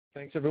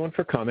Thanks everyone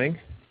for coming.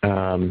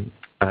 I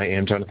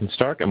am Jonathan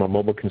Stark. I'm a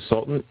mobile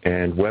consultant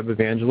and web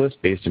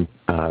evangelist based in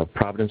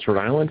Providence,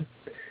 Rhode Island.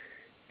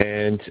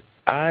 And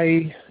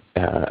I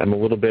am a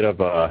little bit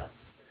of a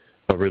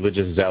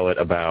religious zealot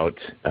about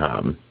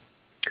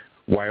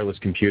wireless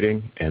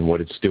computing and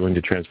what it's doing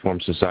to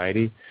transform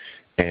society.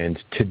 And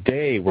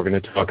today we're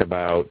going to talk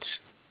about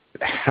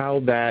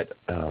how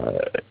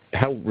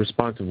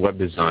responsive web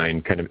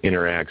design kind of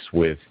interacts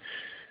with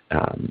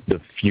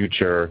the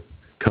future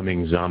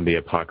coming zombie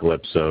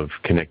apocalypse of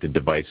connected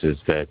devices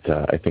that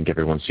I think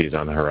everyone sees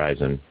on the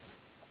horizon.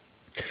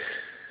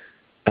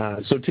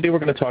 So today we're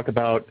going to talk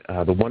about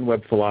the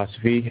OneWeb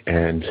philosophy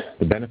and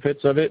the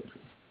benefits of it,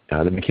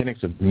 the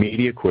mechanics of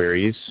media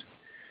queries,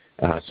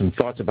 some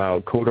thoughts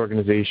about code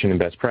organization and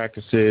best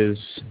practices,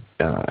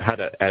 how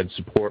to add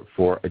support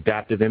for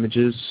adaptive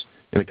images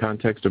in the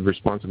context of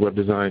responsive web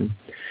design,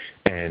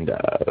 and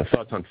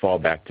thoughts on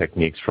fallback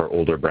techniques for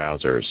older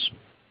browsers.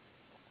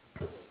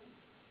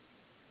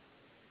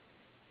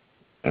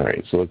 All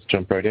right, so let's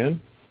jump right in.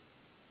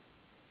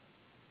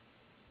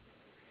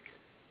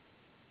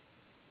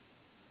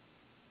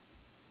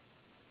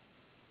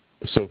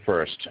 So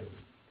first,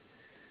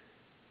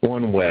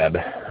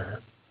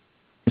 OneWeb.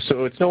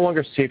 So it's no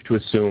longer safe to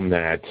assume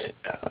that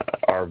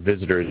our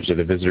visitors or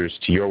the visitors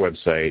to your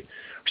website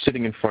are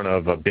sitting in front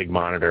of a big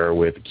monitor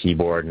with a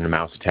keyboard and a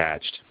mouse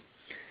attached.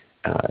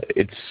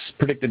 It's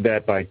predicted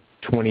that by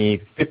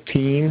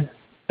 2015,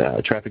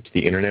 traffic to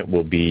the internet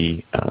will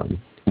be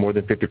more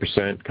than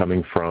 50%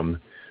 coming from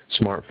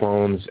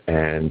smartphones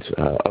and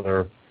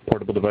other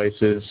portable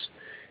devices,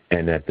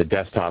 and that the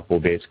desktop will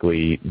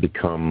basically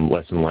become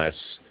less and less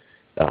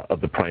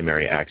of the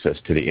primary access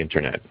to the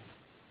internet.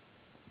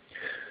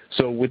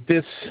 So with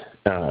this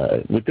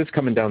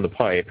coming down the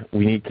pipe,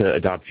 we need to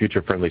adopt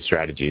future-friendly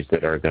strategies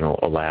that are going to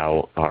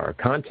allow our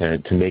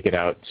content to make it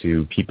out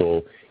to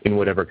people in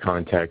whatever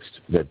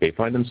context that they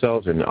find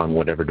themselves and on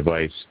whatever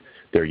device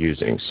they're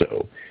using.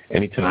 So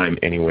anytime,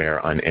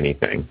 anywhere, on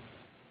anything.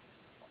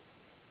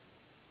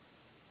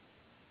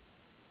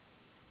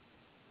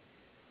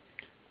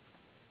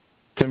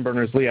 Tim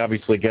Berners-Lee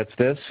obviously gets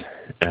this.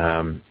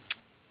 And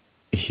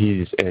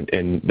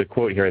the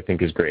quote here I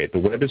think is great. The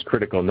web is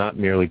critical not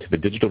merely to the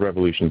digital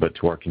revolution, but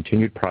to our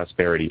continued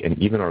prosperity and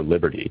even our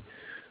liberty.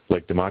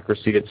 Like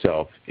democracy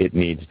itself, it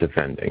needs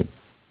defending.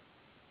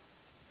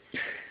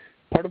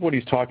 Part of what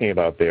he's talking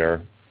about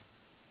there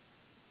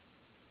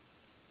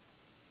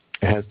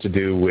has to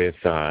do with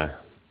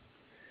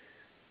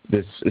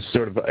this is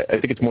sort of, I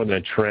think it's more than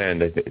a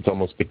trend. It's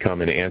almost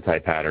become an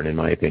anti-pattern, in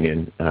my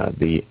opinion,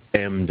 the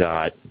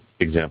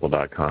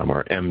m.example.com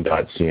or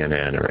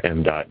m.cnn or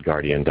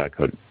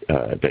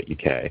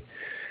m.guardian.co.uk.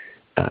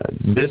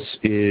 This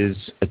is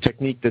a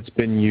technique that's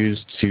been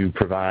used to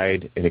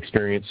provide an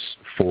experience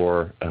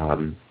for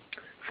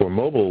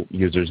mobile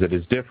users that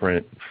is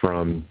different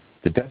from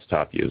the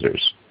desktop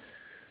users.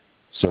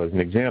 So as an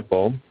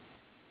example,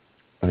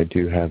 I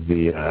do have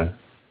the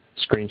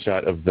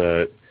screenshot of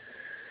the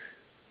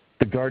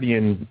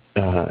Guardian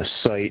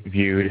site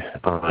viewed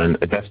on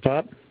a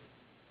desktop,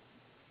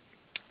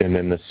 and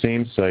then the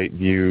same site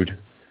viewed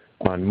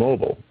on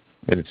mobile.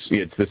 And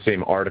it's the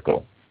same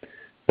article,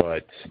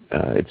 but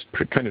it's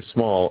kind of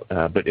small.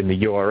 But in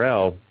the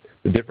URL,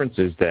 the difference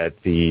is that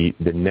the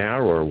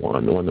narrower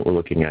one, the one that we're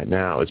looking at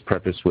now, is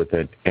prefaced with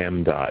an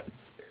M dot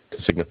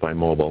to signify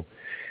mobile.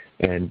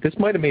 And this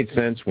might have made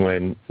sense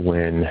when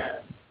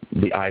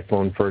the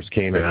iPhone first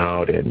came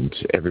out and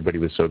everybody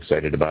was so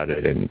excited about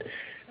it, and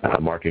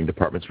marketing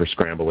departments were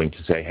scrambling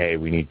to say, hey,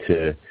 we need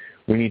to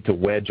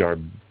wedge our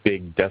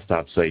big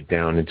desktop site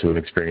down into an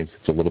experience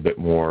that's a little bit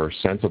more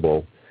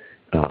sensible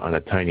on a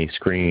tiny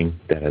screen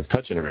that has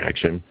touch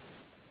interaction.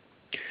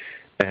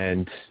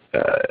 And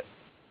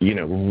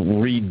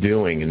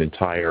redoing an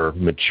entire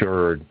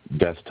mature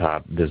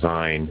desktop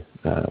design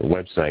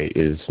website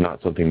is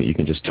not something that you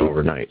can just do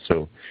overnight.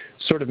 So it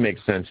sort of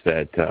makes sense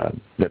that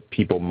that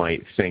people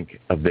might think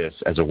of this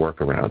as a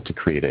workaround to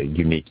create a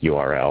unique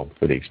URL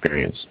for the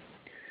experience.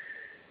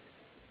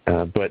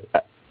 But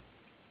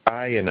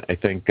I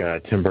think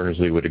Tim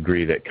Berners-Lee would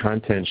agree that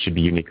content should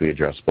be uniquely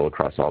addressable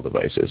across all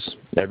devices.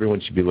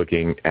 Everyone should be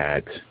looking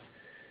at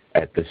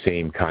the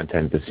same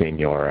content, the same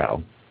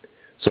URL.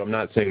 So I'm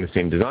not saying the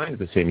same design is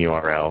the same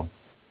URL,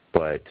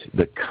 but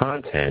the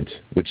content,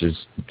 which is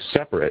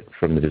separate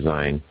from the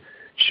design,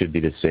 should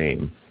be the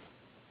same.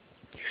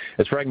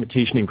 As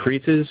fragmentation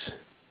increases,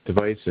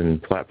 device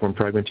and platform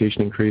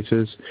fragmentation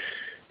increases,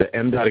 the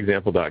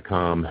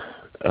m.example.com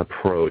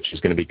approach is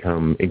going to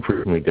become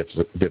increasingly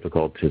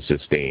difficult to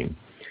sustain.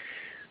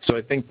 So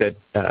I think that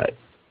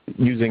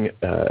using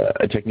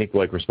a technique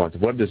like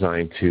responsive web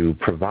design to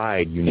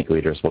provide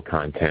uniquely addressable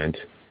content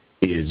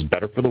is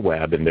better for the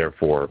web and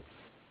therefore,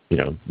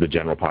 the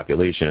general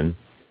population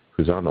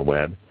who's on the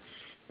web.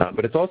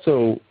 But it's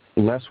also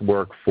less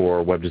work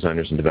for web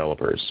designers and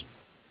developers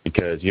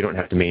because you don't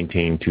have to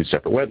maintain two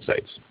separate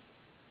websites.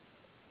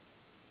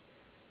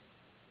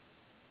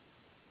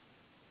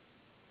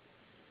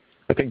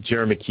 I think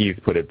Jeremy Keith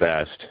put it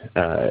best.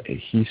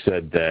 He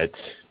said that,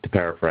 to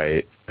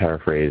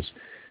paraphrase,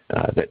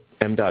 that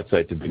M.dot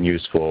sites have been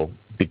useful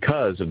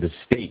because of the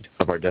state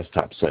of our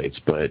desktop sites,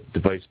 but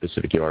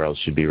device-specific URLs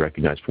should be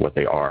recognized for what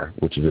they are,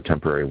 which is a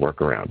temporary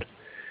workaround.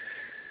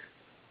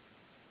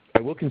 I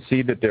will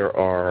concede that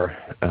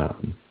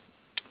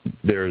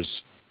there's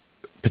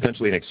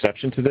potentially an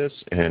exception to this,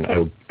 and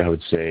I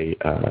would say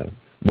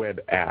web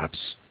apps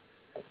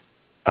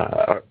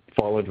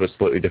fall into a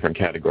slightly different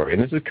category.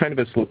 And this is kind of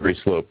a slippery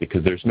slope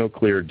because there's no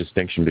clear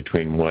distinction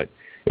between what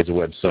is a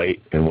website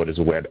and what is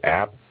a web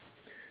app.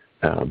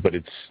 But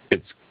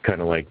it's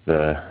kind of like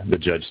the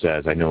judge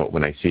says, I know it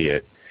when I see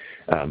it.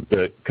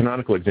 The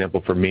canonical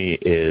example for me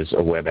is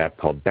a web app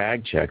called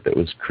BagCheck that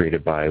was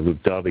created by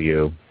Luke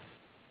W.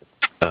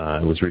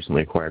 It was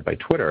recently acquired by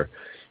Twitter.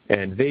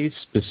 And they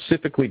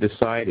specifically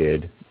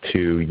decided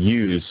to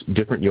use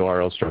different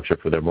URL structure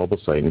for their mobile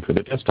site and for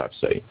their desktop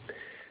site.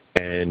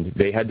 And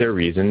they had their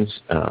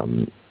reasons,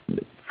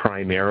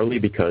 primarily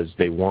because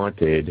they weren't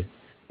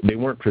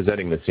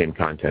presenting the same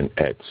content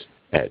at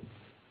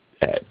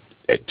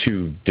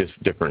two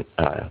different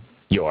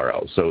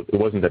URLs. So it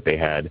wasn't that they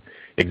had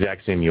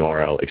exact same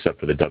URL except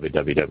for the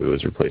www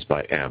was replaced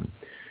by M.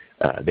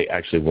 They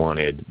actually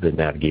wanted the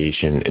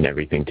navigation and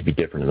everything to be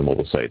different in the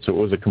mobile site. So it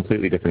was a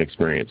completely different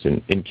experience.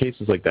 And in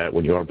cases like that,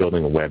 when you are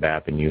building a web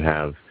app and you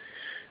have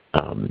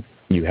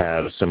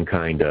some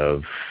kind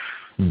of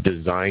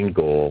design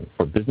goal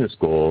or business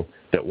goal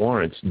that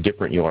warrants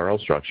different URL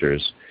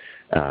structures,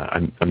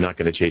 I'm not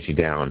going to chase you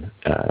down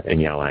and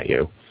yell at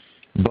you.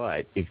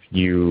 But if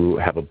you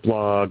have a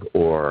blog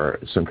or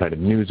some kind of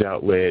news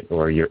outlet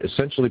or you're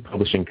essentially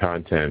publishing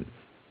content,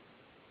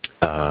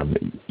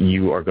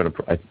 you are going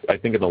to, I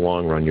think in the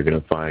long run, you're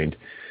going to find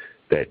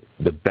that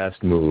the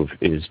best move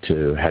is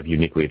to have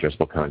uniquely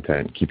addressable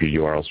content, keep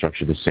your URL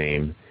structure the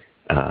same,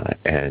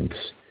 and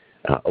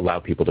allow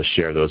people to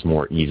share those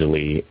more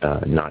easily,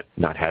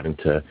 not having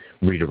to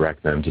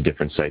redirect them to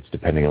different sites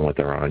depending on what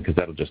they're on, because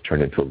that'll just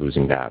turn into a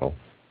losing battle.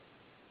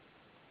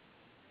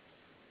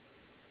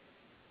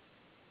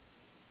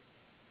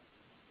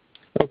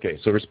 Okay,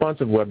 so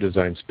responsive web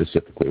design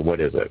specifically, what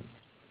is it?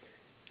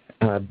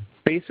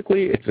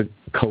 Basically, it's a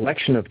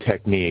collection of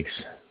techniques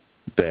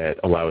that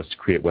allow us to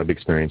create web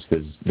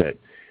experiences that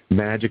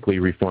magically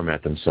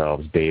reformat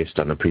themselves based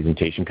on the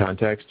presentation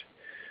context.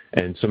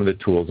 And some of the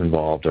tools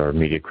involved are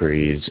media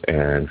queries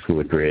and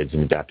fluid grids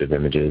and adaptive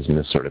images and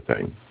this sort of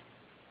thing.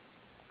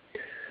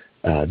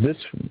 This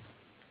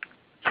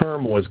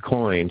term was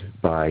coined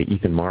by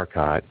Ethan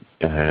Marcotte,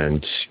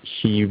 and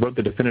he wrote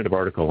the definitive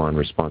article on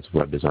responsive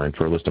web design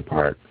for a list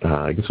apart,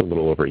 I guess a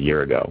little over a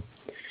year ago.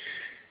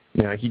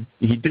 Now, he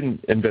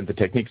didn't invent the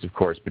techniques, of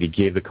course, but he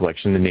gave the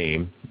collection the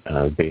name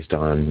based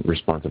on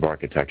responsive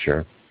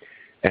architecture.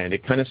 And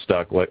it kind of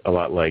stuck a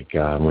lot like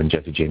when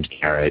Jesse James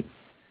Garrett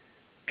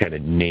kind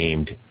of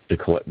named the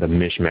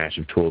mishmash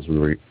of tools we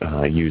were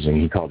using.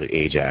 He called it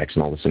Ajax,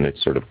 and all of a sudden it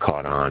sort of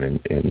caught on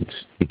and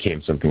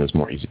became something that was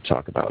more easy to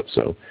talk about.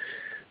 So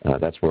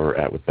that's where we're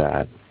at with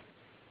that.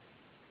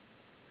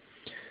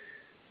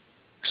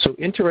 So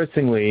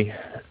interestingly,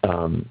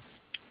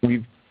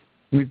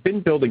 we've been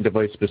building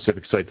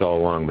device-specific sites all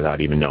along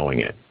without even knowing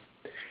it.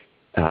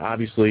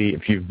 Obviously,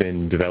 if you've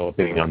been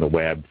developing on the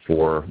web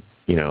for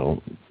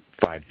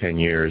 5-10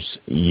 years,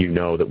 you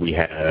know that we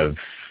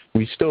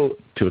still,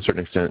 to a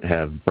certain extent,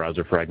 have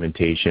browser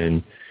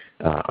fragmentation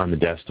on the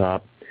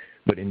desktop.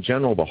 But in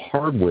general, the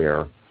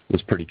hardware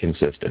was pretty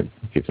consistent,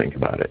 if you think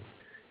about it.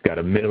 Got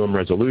a minimum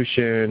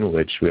resolution,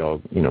 which we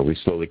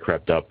slowly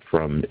crept up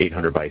from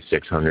 800 by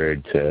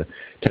 600 to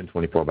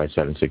 1024 by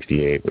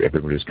 768, where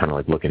everybody was kind of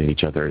like looking at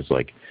each other as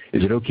like,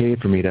 is it okay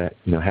for me to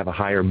have a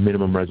higher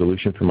minimum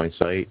resolution for my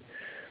site?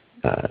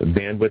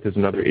 Bandwidth is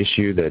another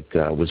issue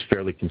that was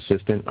fairly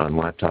consistent on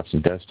laptops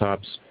and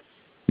desktops.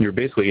 You were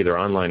basically either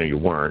online or you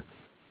weren't.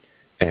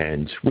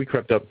 And we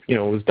crept up, it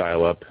was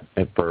dial-up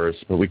at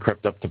first, but we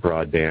crept up to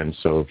broadband.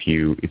 So if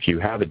you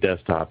have a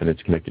desktop and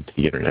it's connected to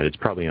the internet, it's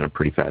probably on a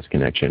pretty fast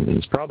connection. And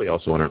it's probably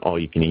also on an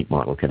all-you-can-eat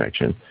model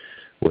connection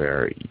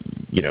where,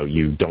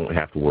 you don't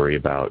have to worry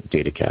about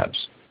data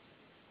caps.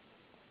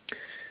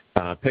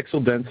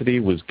 Pixel density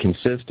was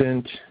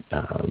consistent.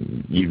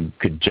 You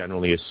could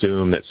generally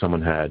assume that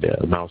someone had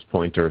a mouse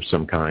pointer of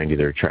some kind,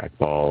 either a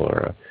trackball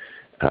or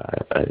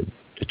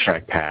a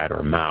trackpad or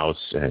a mouse,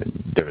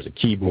 and there was a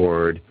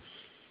keyboard.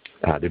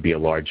 There'd be a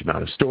large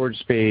amount of storage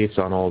space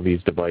on all of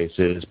these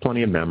devices,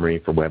 plenty of memory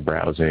for web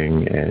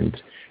browsing, and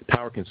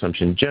power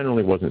consumption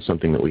generally wasn't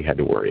something that we had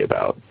to worry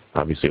about.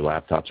 Obviously,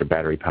 laptops are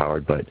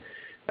battery-powered, but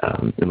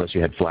unless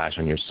you had flash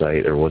on your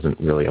site, there wasn't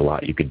really a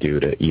lot you could do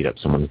to eat up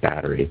someone's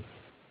battery.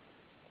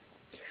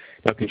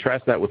 Now,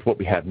 contrast that with what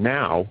we have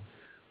now,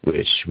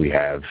 which we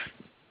have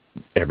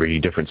every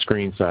different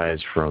screen size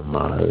from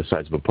the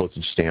size of a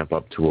postage stamp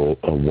up to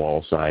a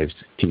wall-sized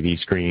TV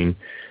screen.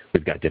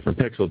 We've got different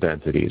pixel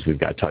densities. We've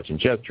got touch and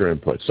gesture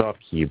input, soft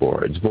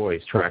keyboards,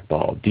 voice,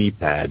 trackball,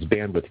 D-pads,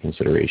 bandwidth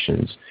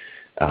considerations,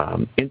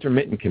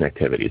 intermittent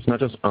connectivity. It's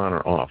not just on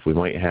or off. We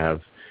might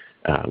have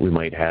We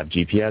might have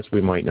GPS,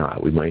 we might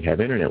not. We might have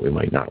internet, we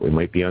might not. We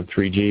might be on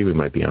 3G, we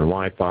might be on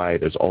Wi-Fi.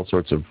 There's all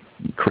sorts of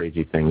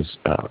crazy things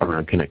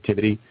around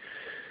connectivity.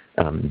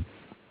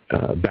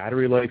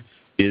 Battery life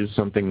is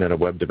something that a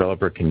web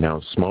developer can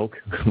now smoke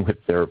with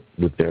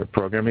their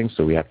programming,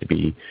 so we have to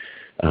be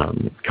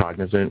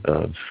cognizant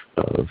of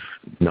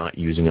not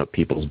using up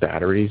people's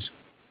batteries.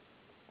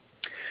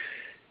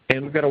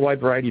 And we've got a wide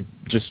variety of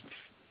just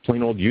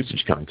plain old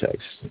usage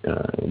context.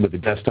 With a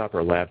desktop or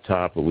a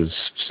laptop, it was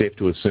safe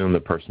to assume the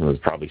person was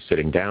probably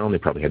sitting down. They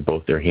probably had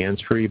both their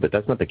hands free, but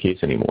that's not the case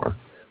anymore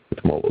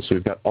with mobile. So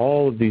we've got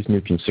all of these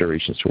new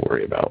considerations to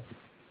worry about.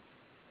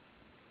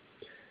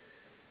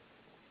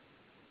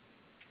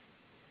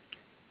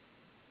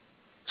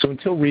 So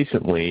until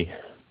recently,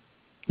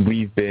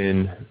 we've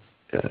been,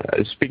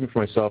 speaking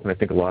for myself, and I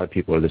think a lot of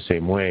people are the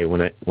same way,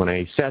 when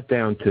I sat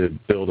down to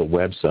build a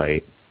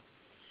website,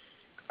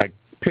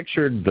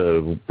 pictured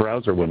the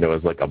browser window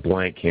as like a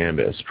blank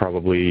canvas,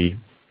 probably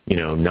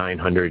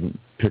 900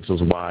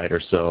 pixels wide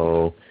or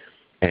so,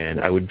 and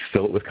I would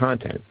fill it with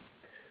content.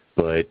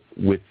 But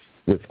with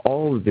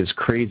all of this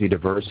crazy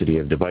diversity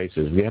of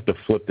devices, we have to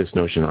flip this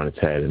notion on its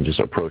head and just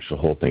approach the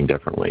whole thing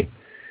differently.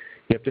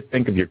 You have to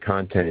think of your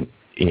content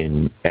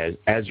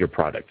as your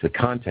product. The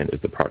content is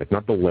the product,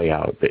 not the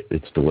layout that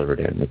it's delivered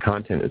in. The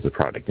content is the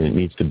product, and you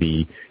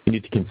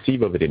need to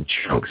conceive of it in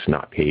chunks,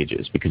 not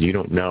pages, because you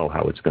don't know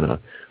how it's going to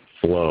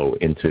flow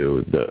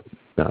into the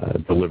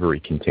delivery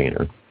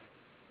container.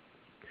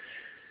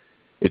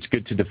 It's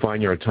good to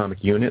define your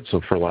atomic unit.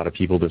 So for a lot of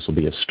people, this will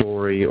be a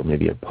story or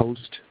maybe a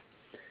post.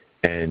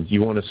 And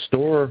you want to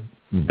store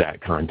that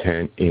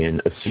content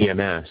in a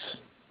CMS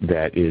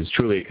that is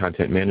truly a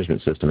content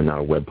management system and not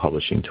a web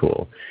publishing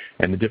tool.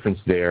 And the difference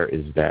there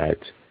is that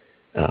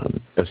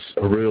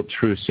a real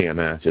true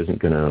CMS isn't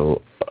going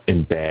to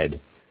embed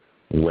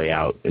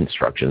layout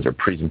instructions or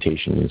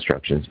presentation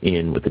instructions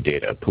in with the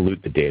data,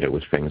 pollute the data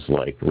with things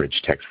like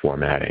rich text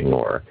formatting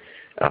or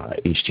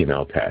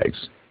HTML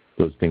tags.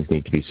 Those things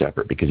need to be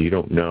separate because you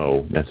don't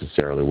know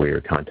necessarily where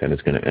your content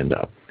is going to end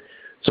up.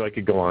 So I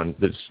could go on.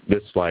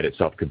 This slide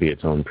itself could be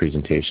its own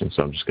presentation,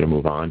 so I'm just going to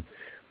move on.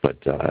 But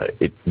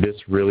this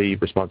really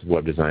responsive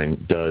web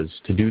design does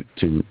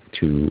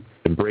to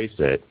embrace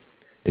it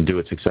and do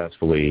it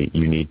successfully.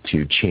 You need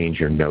to change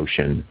your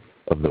notion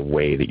of the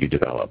way that you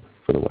develop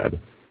for the web.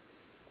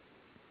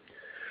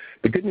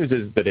 The good news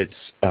is that it's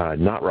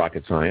not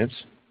rocket science.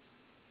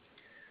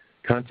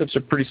 Concepts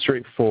are pretty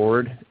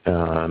straightforward.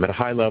 At a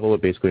high level,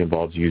 it basically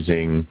involves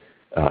using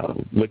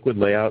liquid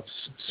layouts,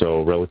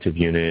 so relative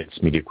units,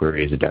 media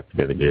queries, adaptive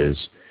images,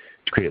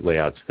 to create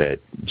layouts that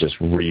just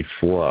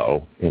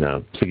reflow in a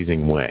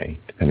pleasing way,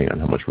 depending on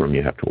how much room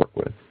you have to work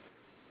with,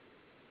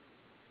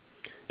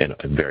 and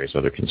various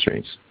other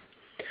constraints.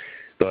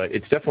 But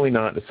it's definitely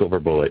not a silver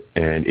bullet,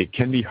 and it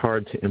can be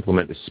hard to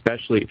implement,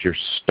 especially if you're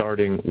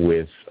starting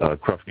with a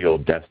crufty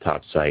old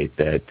desktop site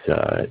that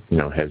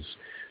has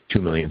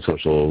 2 million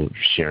social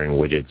sharing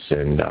widgets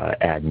and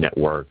ad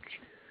network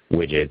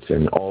widgets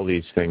and all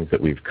these things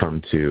that we've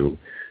come to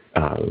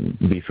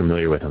be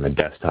familiar with on the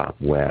desktop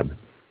web.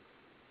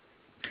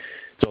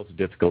 It's also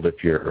difficult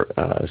if your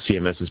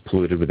CMS is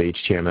polluted with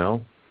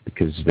HTML,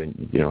 because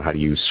then how do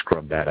you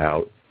scrub that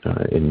out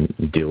and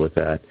deal with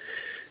that?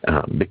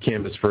 The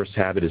canvas first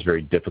habit is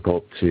very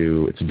difficult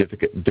it's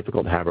a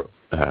difficult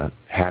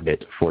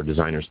habit for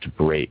designers to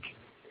break.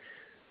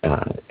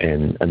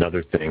 And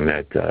another thing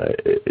that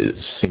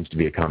seems to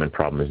be a common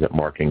problem is that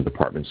marketing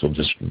departments will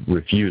just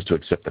refuse to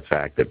accept the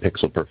fact that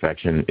pixel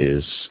perfection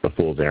is a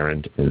fool's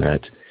errand, and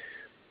that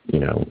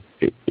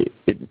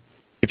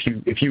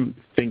if you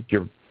think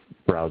your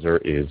browser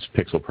is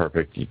pixel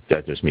perfect,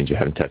 that just means you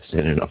haven't tested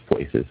it in enough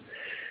places.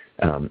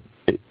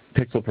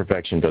 Pixel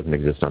perfection doesn't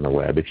exist on the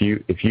web. If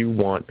you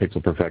want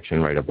pixel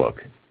perfection, write a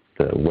book.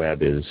 The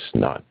web is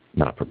not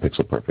for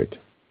pixel perfect.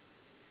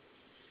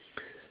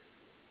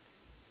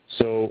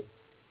 So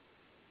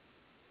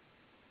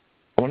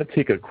I want to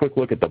take a quick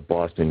look at the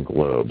Boston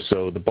Globe.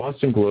 So the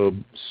Boston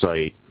Globe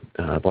site,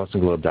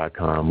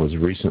 bostonglobe.com, was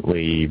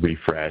recently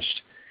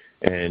refreshed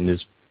and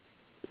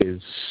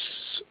is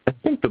I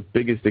think the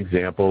biggest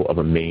example of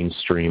a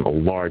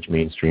large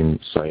mainstream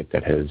site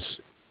that has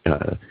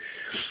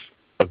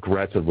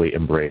aggressively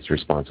embraced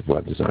responsive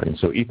web design.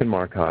 So Ethan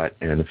Marcotte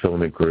and the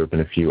Filament Group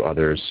and a few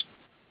others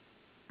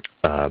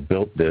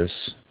built this,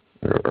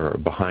 or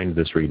behind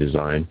this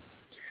redesign.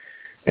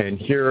 And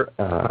here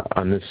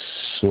on this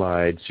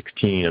slide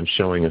 16, I'm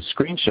showing a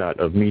screenshot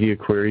of Media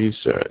Queries.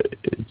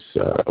 It's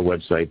a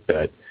website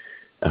that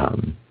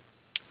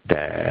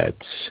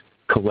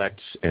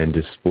collects and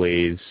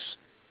displays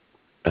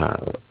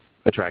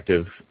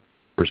attractive,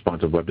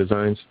 responsive web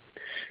designs.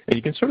 And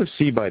you can sort of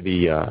see by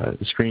the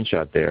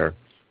screenshot there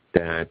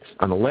that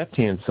on the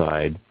left-hand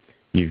side,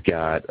 you've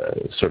got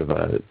sort of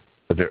a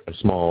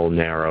small,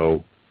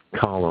 narrow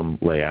column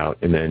layout.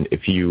 And then as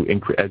you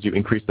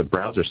increase the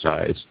browser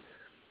size,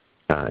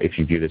 if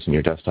you view this in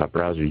your desktop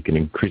browser, you can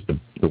increase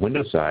the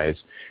window size,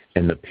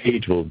 and the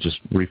page will just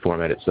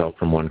reformat itself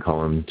from one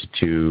column to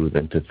two,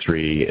 then to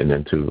three, and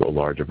then to a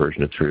larger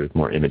version of three with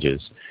more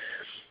images.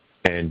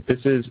 And this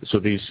is, so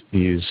these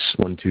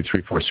 1, 2,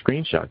 3, 4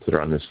 screenshots that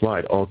are on this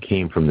slide all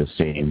came from the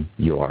same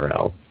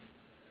URL.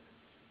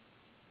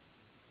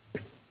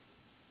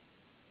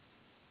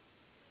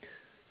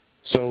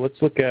 So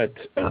let's look at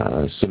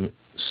some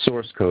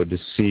source code to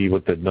see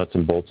what the nuts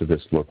and bolts of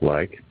this look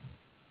like.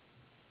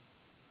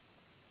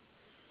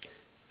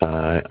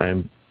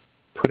 I'm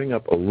putting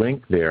up a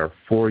link there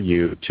for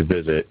you to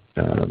visit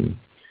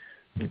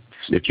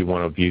if you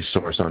want to view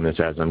source on this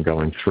as I'm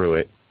going through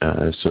it,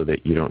 so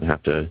that you don't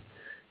have to,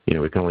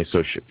 we can only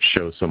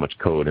show so much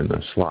code in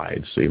the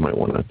slides, so you might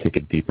want to take a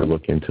deeper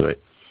look into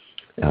it,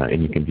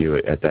 and you can view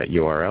it at that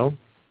URL.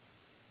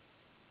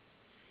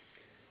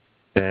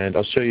 And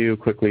I'll show you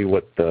quickly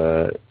what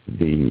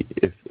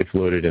if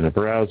loaded in a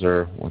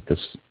browser, what this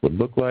would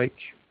look like.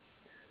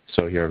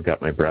 So here I've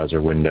got my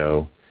browser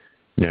window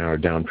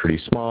narrowed down pretty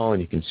small,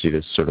 and you can see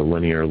this sort of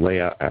linear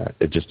layout,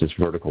 just this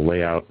vertical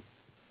layout,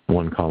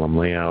 one column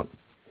layout.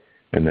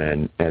 And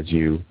then as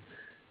you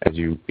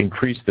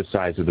increase the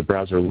size of the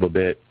browser a little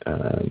bit,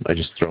 I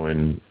just throw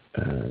in,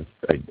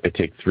 I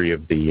take 3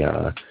 of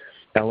the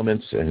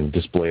elements and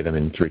display them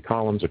in 3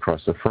 columns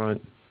across the front.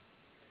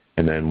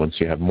 And then once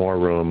you have more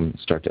room,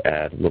 start to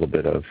add a little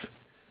bit of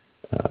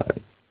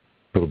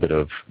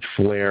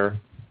flair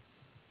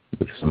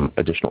with some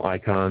additional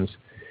icons.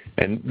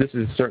 And this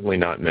is certainly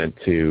not meant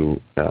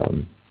to,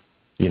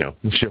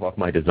 show off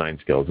my design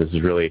skills. This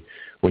is really,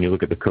 when you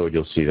look at the code,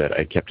 you'll see that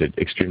I kept it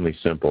extremely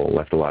simple,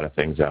 left a lot of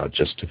things out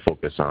just to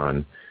focus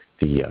on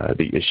the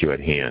issue at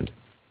hand.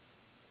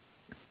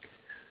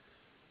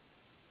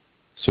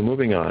 So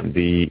moving on,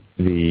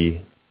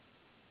 the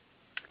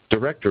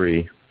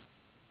directory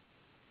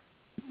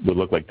would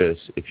look like this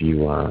if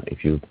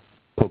you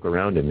poke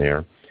around in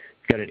there.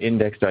 You've got an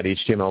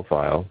index.html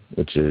file,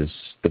 which is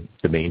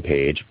the main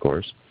page, of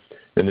course.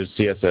 Then there's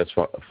a CSS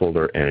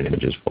folder and an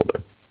images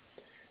folder.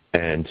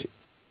 And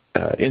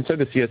inside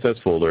the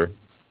CSS folder,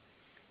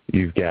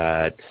 you've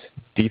got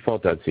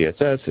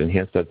default.css,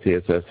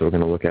 enhanced.css that we're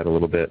going to look at a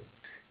little bit.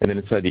 And then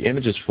inside the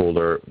images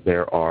folder,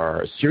 there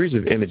are a series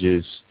of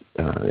images,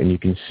 and you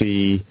can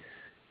see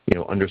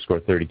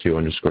underscore 32,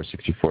 underscore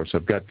 64. So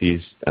I've got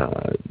these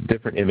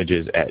different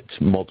images at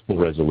multiple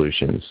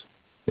resolutions.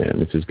 And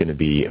this is going to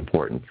be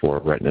important for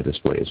Retina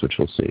displays, which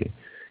we'll see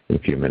in a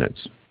few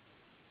minutes.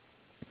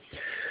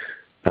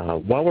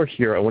 While we're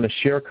here, I want to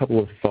share a couple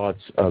of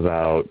thoughts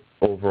about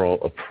overall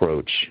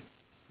approach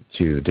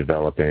to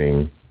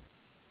developing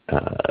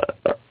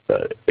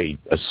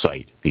a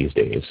site these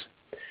days.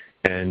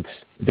 And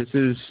this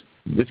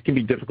can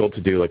be difficult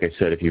to do, like I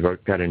said, if you've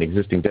got an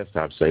existing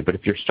desktop site. But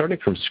if you're starting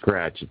from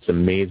scratch, it's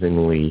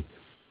amazingly,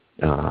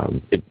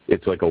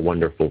 it's like a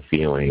wonderful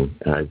feeling.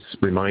 It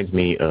reminds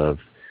me of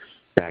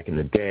back in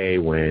the day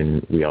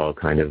when we all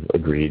kind of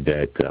agreed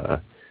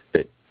that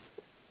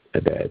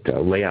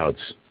layouts,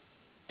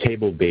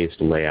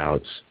 table-based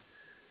layouts,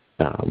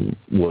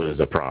 was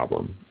a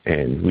problem,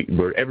 and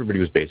everybody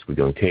was basically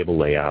doing table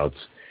layouts,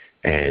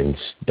 and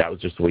that was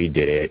just the way you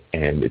did it.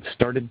 And it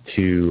started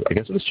to, I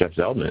guess it was Jeff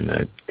Zeldman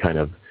that kind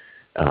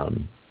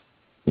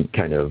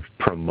of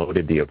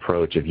promoted the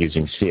approach of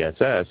using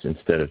CSS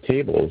instead of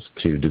tables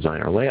to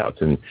design our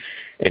layouts. And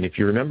if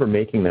you remember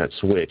making that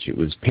switch, it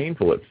was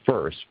painful at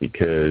first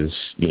because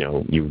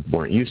you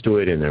weren't used to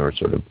it, and there were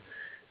sort of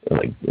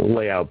like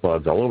layout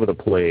bugs all over the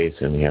place,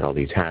 and we had all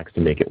these hacks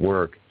to make it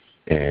work.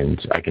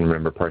 And I can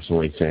remember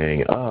personally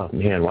saying, oh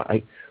man,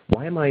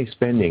 why am I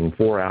spending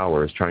 4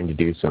 hours trying to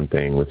do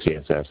something with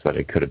CSS that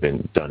it could have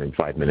been done in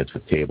 5 minutes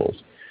with tables?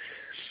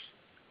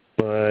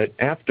 But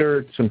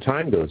after some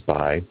time goes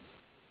by,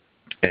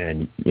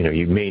 and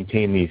you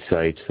maintain these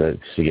sites, that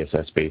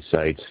CSS-based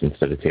sites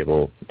instead of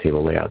table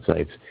layout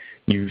sites,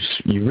 you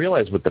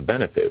realize what the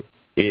benefit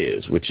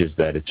is, which is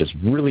that it's just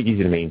really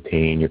easy to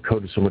maintain. Your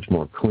code is so much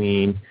more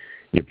clean.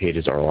 Your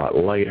pages are a lot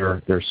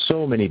lighter. There's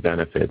so many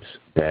benefits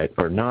that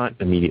are not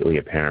immediately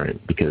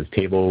apparent because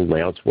table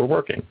layouts were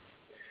working.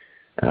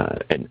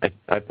 And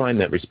I find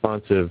that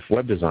responsive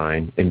web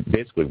design, and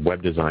basically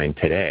web design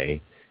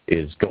today,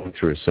 is going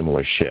through a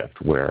similar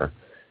shift where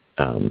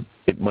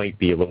it might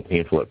be a little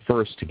painful at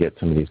first to get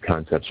some of these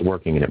concepts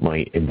working, and it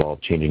might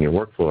involve changing your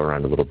workflow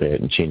around a little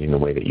bit and changing the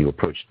way that you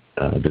approach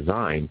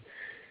design,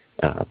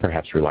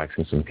 perhaps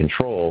relaxing some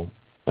control.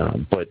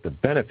 But the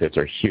benefits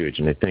are huge,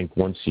 and I think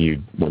once you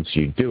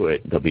do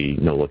it, there'll be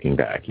no looking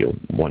back. You'll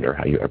wonder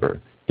how you ever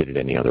did it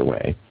any other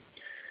way.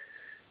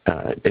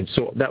 And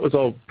so that was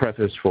all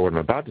preface for what I'm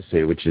about to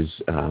say, which is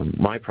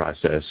my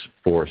process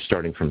for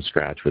starting from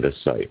scratch with this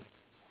site.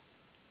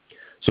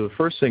 So the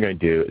first thing I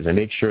do is I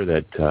make sure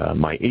that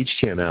my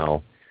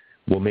HTML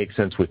will make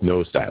sense with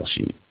no style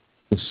sheet.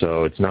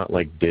 So it's not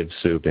like div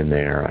soup in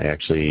there. I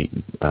actually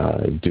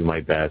do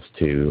my best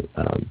to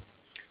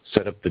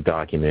set up the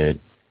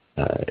document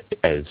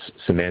as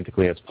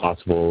semantically as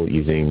possible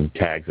using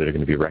tags that are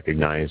going to be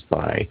recognized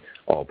by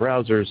all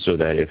browsers, so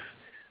that if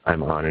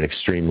I'm on an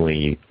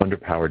extremely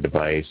underpowered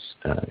device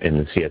and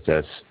the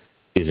CSS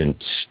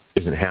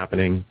isn't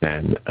happening,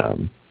 then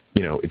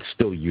it's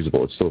still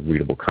usable. It's still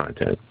readable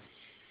content.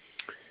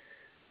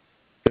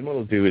 Then what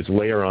we'll do is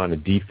layer on a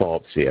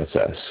default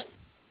CSS.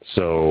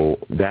 So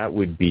that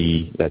would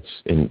be,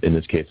 in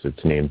this case,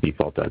 it's named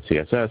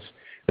default.css,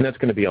 and that's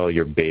going to be all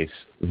your base,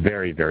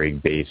 very, very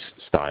base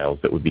styles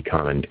that would be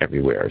common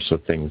everywhere. So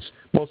things,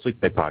 mostly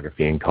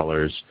typography and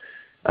colors,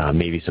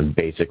 maybe some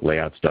basic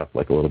layout stuff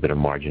like a little bit of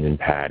margin and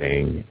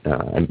padding,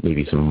 and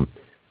maybe some,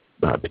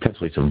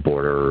 potentially some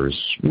borders,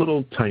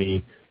 little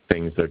tiny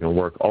things that are going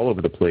to work all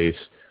over the place,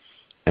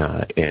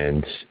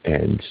 and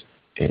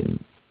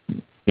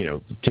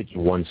take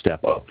you one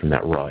step up from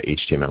that raw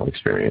HTML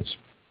experience.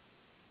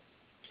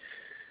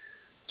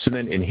 So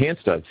then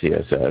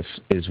enhanced.css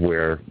is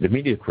where the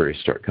media queries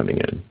start coming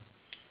in.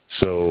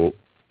 So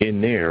in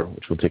there,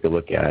 which we'll take a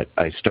look at,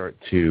 I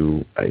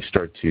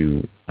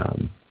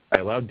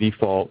allow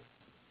default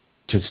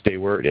to stay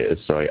where it is.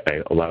 So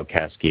I allow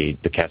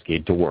the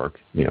cascade to work,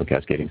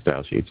 cascading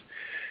style sheets.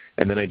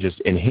 And then I just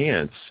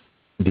enhance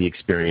the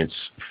experience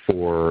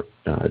for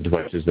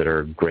devices that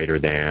are greater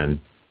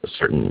than a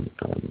certain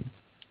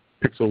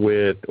pixel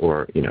width,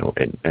 or,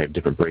 and I have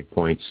different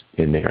breakpoints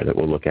in there that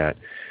we'll look at.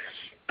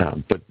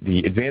 But the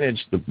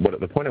advantage, the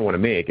point I want to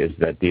make is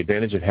that the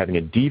advantage of having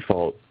a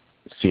default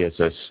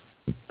CSS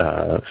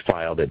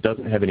file that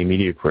doesn't have any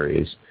media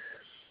queries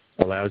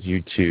allows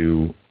you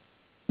to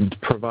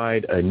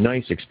provide a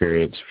nice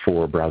experience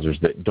for browsers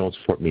that don't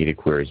support media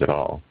queries at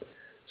all.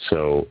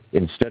 So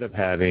instead of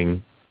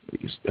having,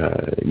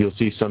 you'll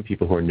see some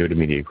people who are new to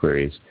media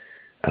queries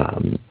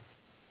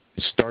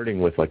starting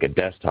with like a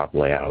desktop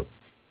layout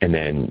and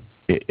then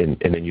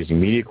using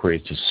media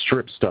queries to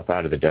strip stuff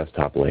out of the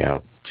desktop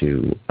layout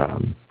to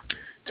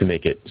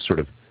make it sort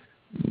of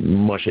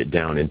mush it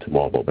down into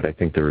mobile. But I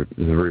think the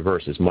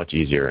reverse is much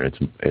easier,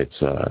 and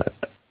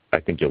I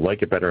think you'll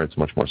like it better. It's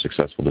much more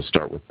successful to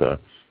start with the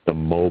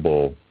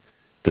mobile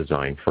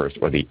design first,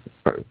 or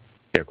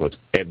air quotes,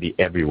 the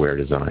everywhere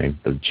design,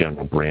 the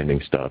general branding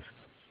stuff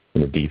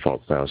in the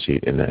default style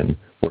sheet, and then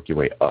work your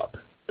way up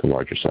to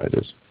larger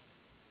sizes.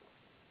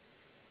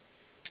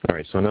 All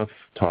right, so enough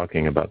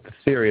talking about the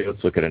theory.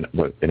 Let's look at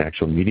what an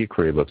actual media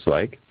query looks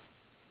like.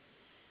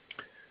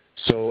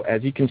 So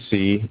as you can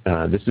see,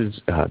 this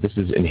is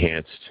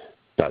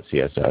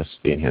enhanced.css,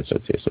 the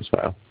enhanced.css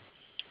file.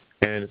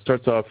 And it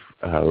starts off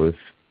with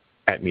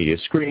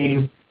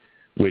 @media_screen,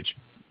 which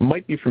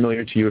might be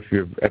familiar to you if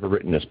you've ever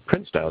written a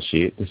print style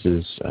sheet. This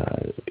is,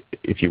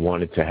 if you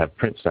wanted to have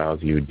print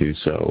styles, you would do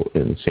so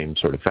in the same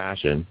sort of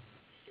fashion.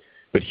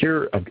 But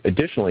here, I've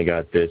additionally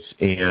got this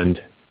and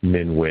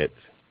min width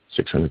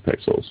 600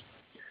 pixels.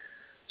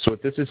 So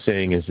what this is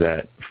saying is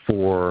that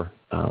for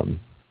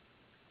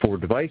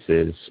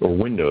devices, or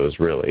windows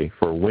really,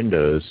 for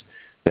windows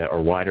that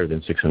are wider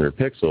than 600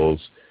 pixels,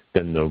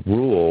 then the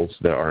rules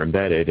that are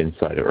embedded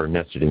inside or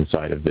nested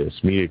inside of this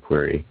media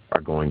query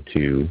are going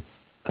to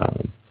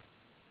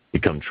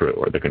become true,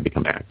 or they're going to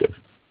become active.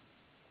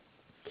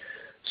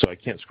 So I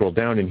can't scroll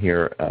down in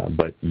here,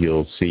 but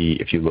you'll see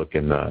if you look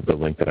in the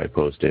link that I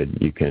posted,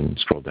 you can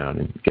scroll down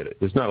and get it.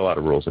 There's not a lot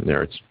of rules in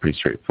there. It's pretty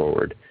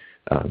straightforward.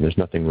 There's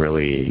nothing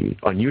really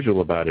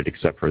unusual about it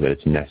except for that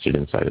it's nested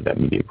inside of that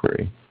media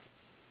query.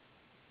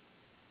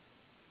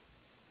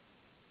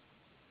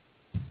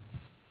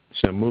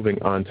 So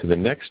moving on to the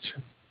next,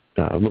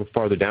 a little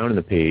farther down in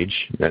the page,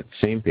 that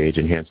same page,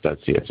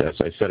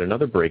 enhanced.css, I set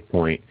another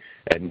breakpoint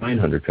at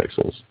 900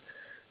 pixels.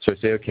 So I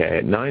say, okay,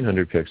 at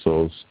 900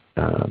 pixels,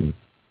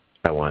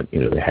 I want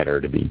the header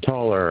to be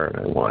taller, and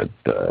I want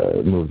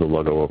move the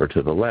logo over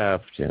to the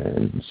left,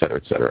 and et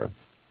cetera, et cetera.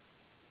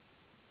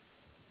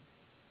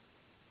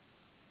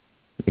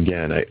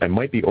 Again, I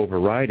might be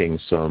overriding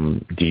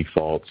some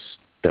defaults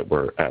that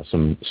were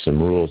some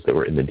rules that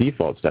were in the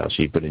default style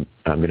sheet, but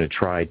I'm going to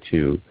try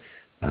to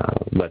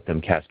let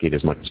them cascade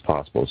as much as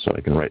possible, so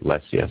I can write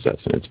less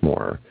CSS, and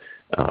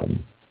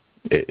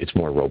it's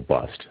more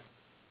robust.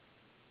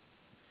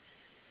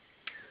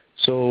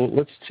 So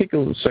let's take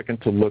a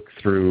second to look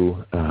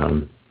through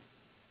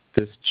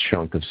this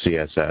chunk of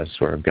CSS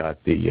where I've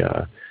got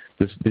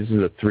this is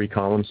a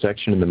 3-column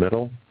section in the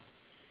middle.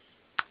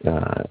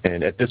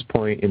 And at this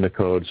point in the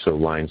code, so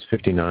lines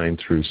 59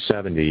 through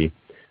 70,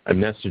 I'm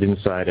nested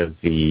inside of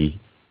the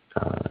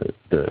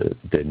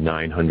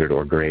 900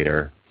 or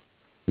greater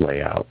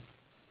layout,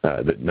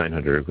 the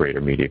 900 or greater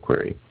media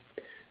query.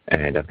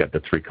 And I've got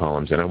the 3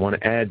 columns. And I want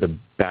to add the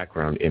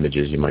background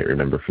images you might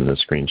remember from the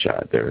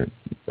screenshot. There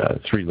are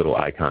 3 little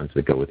icons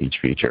that go with each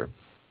feature.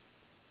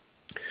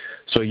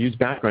 So I use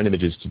background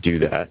images to do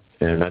that,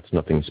 and that's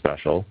nothing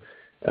special.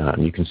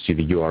 You can see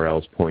the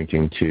URLs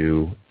pointing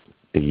to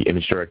the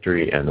image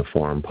directory and the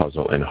form,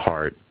 puzzle, and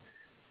heart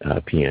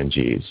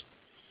PNGs.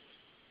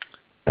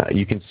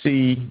 You can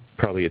see,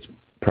 it's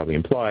probably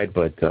implied,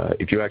 but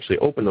if you actually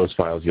open those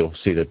files, you'll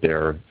see that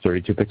they're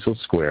 32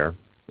 pixels square,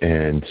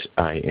 and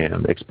I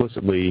am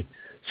explicitly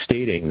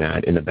stating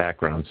that in the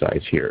background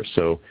size here.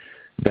 So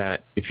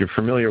that if you're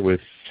familiar with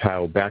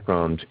how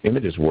background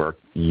images work,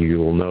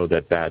 you'll know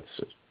that that's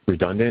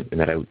redundant and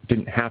that I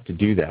didn't have to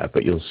do that,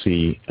 but you'll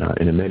see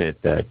in a minute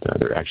that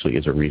there actually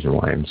is a reason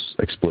why I'm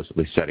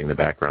explicitly setting the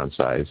background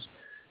size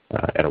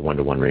at a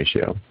 1-to-1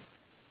 ratio.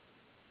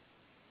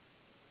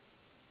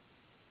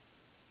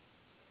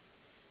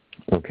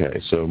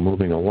 Okay, so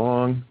moving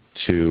along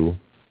to,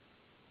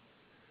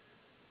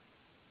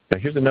 now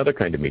here's another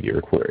kind of meteor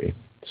query.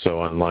 So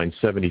on line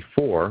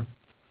 74,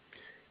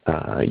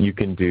 you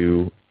can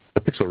do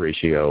a pixel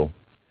ratio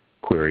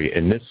query,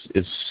 and this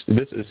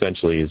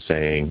essentially is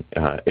saying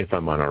if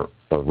I'm on a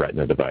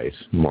Retina device,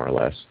 more or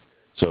less.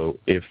 So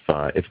if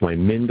my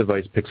min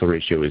device pixel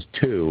ratio is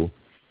 2,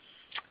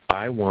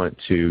 I want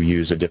to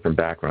use a different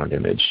background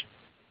image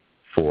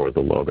for the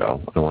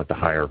logo. I want the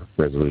higher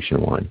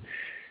resolution one.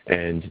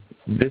 And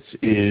this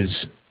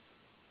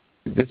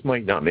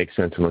might not make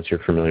sense unless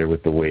you're familiar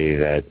with the way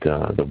that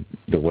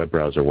the web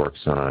browser works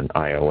on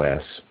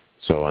iOS.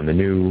 So on the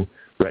new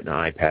Retina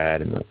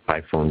iPad and the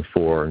iPhone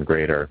 4 and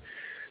greater,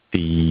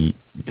 the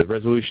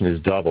resolution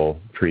is double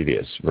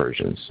previous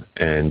versions.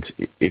 And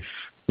if,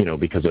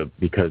 because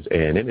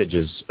an image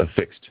is a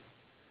fixed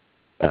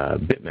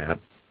bitmap,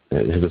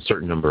 it has a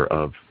certain number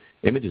of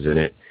images in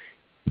it,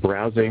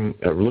 browsing,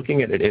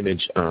 looking at an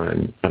image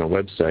on a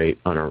website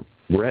on a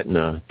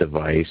Retina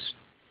device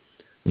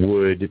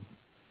would,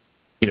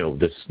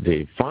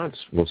 the fonts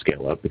will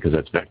scale up because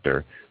that's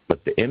vector,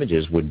 but the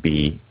images would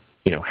be,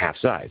 half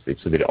size.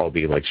 So they'd all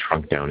be like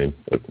shrunk down in,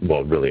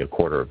 well, really a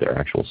quarter of their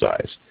actual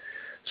size.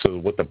 So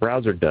what the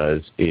browser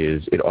does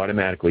is it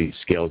automatically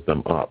scales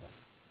them up.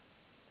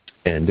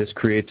 And this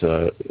creates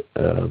a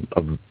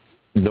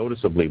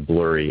noticeably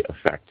blurry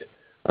effect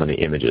on the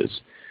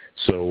images.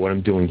 So what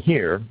I'm doing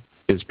here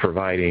is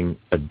providing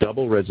a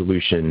double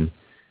resolution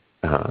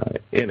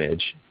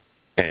image,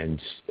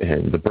 and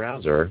the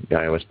browser, the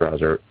iOS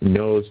browser,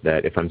 knows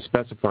that if I'm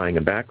specifying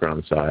a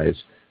background size,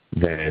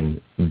 then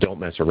don't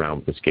mess around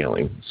with the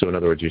scaling. So in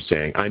other words, you're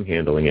saying, I'm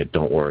handling it,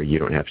 don't worry, you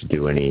don't have to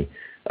do any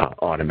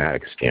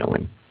automatic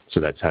scaling. So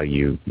that's how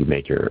you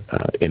make your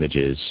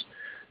images,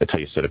 that's how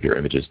you set up your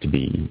images to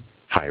be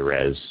high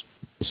res,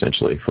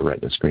 essentially, for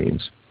Retina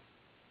screens.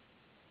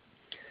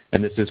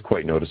 And this is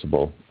quite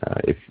noticeable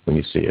when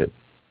you see it.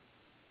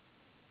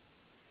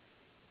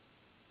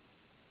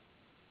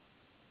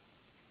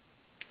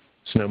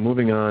 So now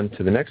moving on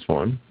to the next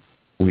one,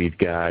 we've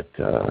got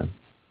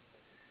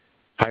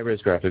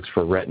high-res graphics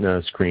for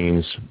Retina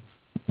screens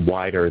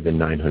wider than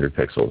 900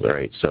 pixels. All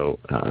right, so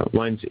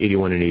lines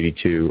 81 and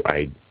 82,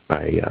 I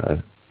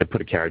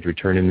put a carriage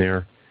return in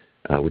there,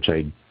 which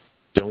I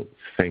don't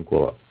think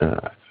will,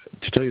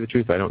 to tell you the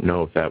truth, I don't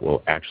know if that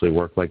will actually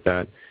work like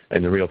that.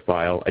 In the real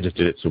file, I just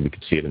did it so we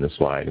could see it in the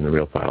slide. In the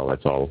real file,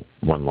 that's all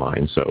one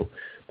line. So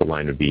the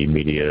line would be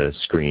media,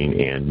 screen,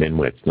 and min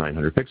width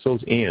 900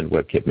 pixels, and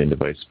WebKit min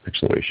device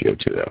pixel ratio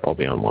 2. That will all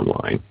be on one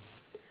line.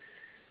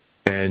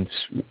 And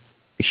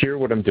here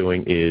what I'm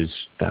doing is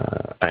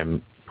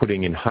I'm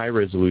putting in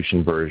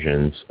high-resolution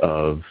versions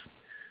of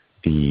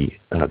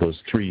those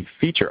 3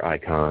 feature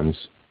icons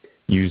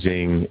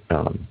using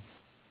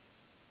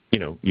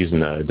using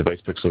the device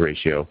pixel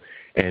ratio.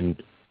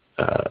 And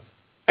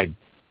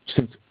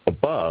since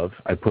above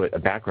I put a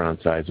background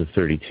size of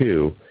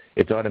 32,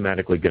 it's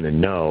automatically going to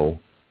know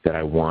that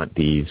I want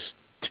these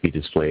to be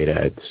displayed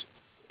at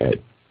a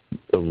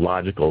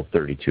logical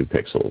 32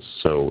 pixels.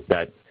 So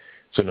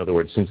in other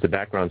words, since the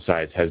background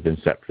size has been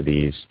set for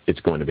these, it's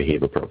going to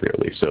behave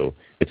appropriately. So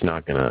it's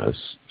not going to,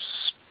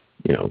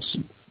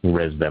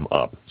 res them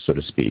up, so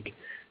to speak.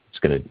 It's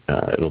going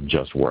to, it'll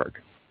just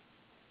work.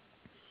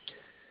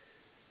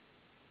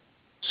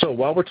 So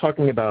while we're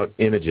talking about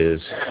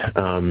images,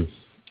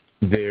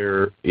 these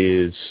are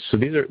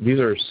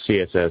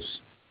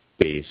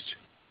CSS-based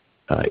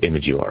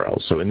image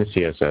URLs. So in the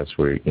CSS,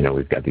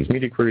 we've got these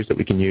media queries that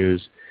we can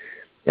use,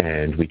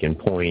 and we can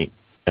point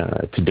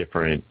to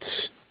different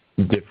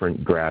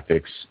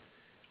graphics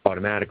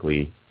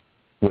automatically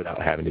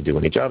without having to do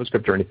any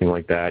JavaScript or anything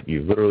like that.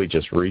 You literally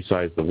just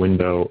resize the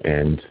window,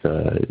 and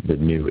the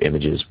new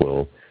images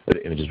will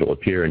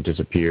appear and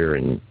disappear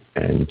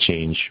and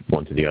change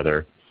one to the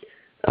other.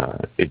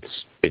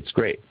 It's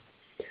great.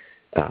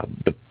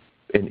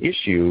 An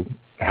issue,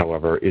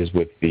 however, is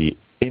with the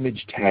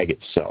image tag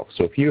itself.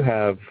 So if you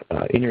have,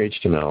 in your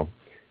HTML,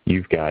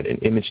 you've got an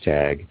image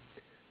tag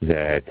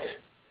that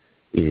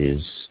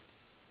is,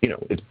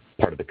 it's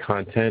part of the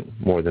content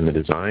more than the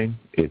design.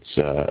 It's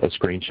a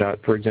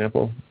screenshot, for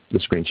example. The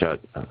screenshot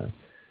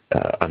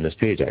on this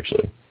page,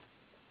 actually,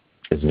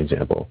 is an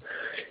example.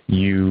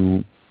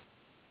 You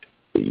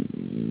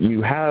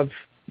have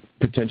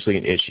potentially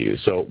an issue.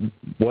 So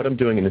what I'm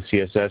doing in the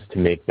CSS to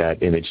make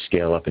that image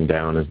scale up and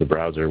down as the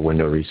browser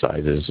window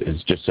resizes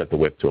is just set the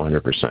width to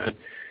 100%.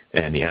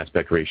 And the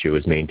aspect ratio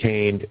is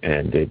maintained,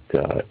 and it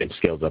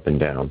scales up and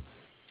down.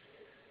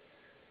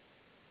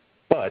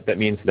 But that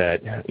means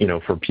that,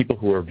 for people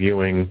who are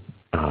viewing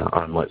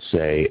on, let's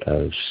say,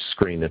 a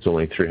screen that's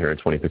only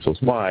 320 pixels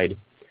wide,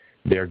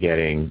 they're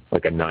getting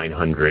like a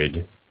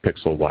 900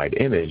 pixel wide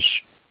image,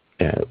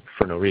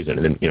 for no reason,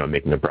 and then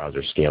making the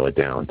browser scale it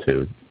down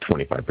to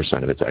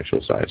 25% of its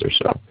actual size or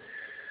so.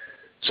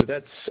 So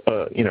that's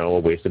a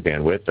waste of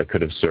bandwidth. I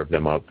could have served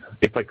them up,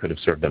 if I could have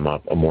served them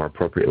up a more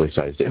appropriately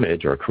sized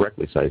image or a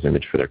correctly sized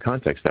image for their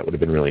context, that would have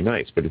been really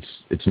nice. But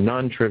it's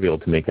non-trivial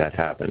to make that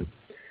happen.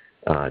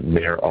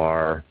 There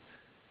are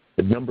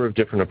a number of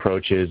different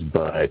approaches,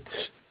 but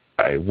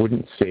I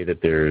wouldn't say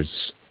that there's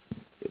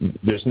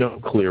no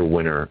clear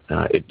winner.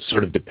 It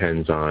sort of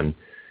depends on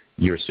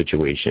your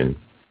situation,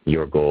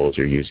 your goals,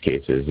 your use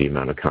cases, the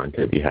amount of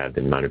content you have,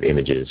 the amount of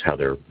images, how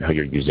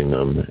you're using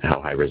them,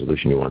 how high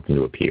resolution you want them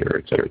to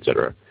appear, et cetera, et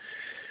cetera.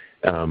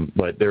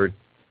 But the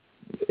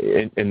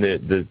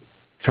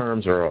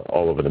terms are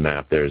all over the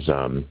map. There's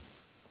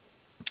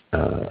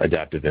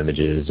adaptive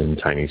images and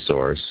tiny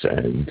source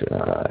and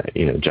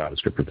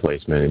JavaScript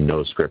replacement and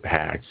no script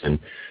hacks and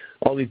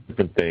all these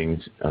different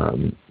things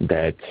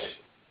that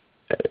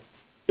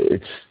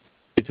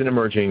it's an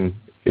emerging.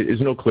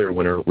 There's no clear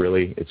winner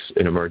really. It's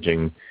an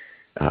emerging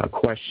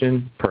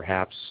question.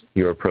 Perhaps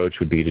your approach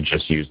would be to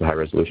just use the high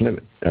resolution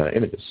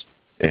images.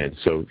 And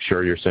so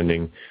sure, you're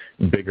sending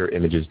bigger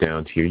images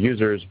down to your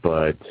users,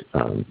 but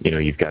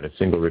you've got a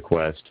single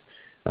request,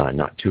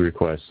 not two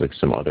requests like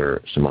some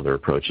other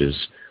approaches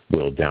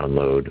will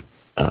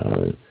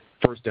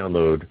first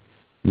download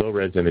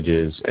low-res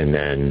images and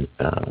then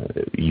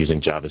using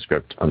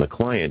JavaScript on the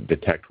client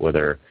detect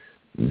whether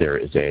there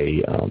is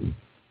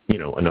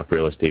enough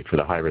real estate for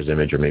the high-res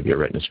image or maybe a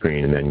retina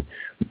screen, and then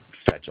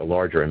fetch a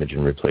larger image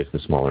and replace the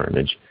smaller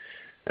image.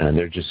 And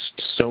there are just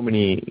so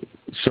many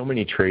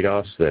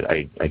trade-offs that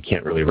I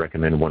can't really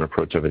recommend one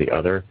approach over the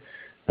other.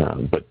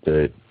 But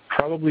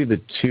probably the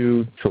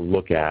two to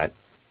look at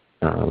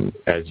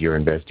as you're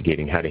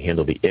investigating how to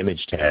handle the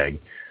image tag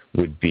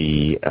would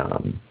be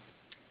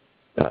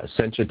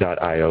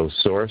Sencha.io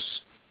source,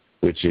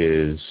 which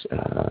is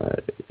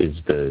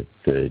the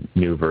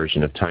new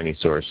version of Tiny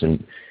Source,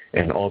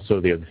 and also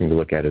the other thing to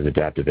look at is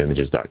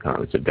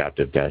adaptiveimages.com. It's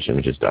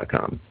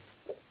adaptive-images.com.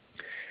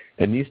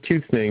 And these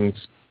two things,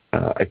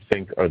 I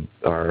think,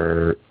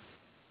 are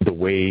the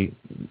way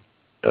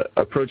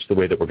approach the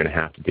way that we're going to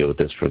have to deal with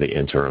this for the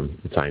interim,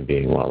 the time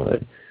being, while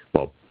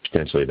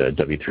potentially the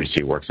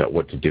W3C works out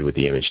what to do with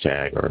the image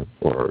tag,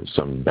 or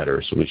some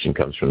better solution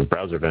comes from the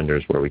browser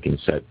vendors where we can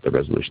set the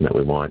resolution that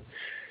we want.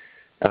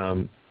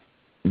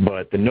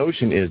 But the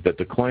notion is that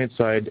the client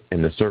side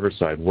and the server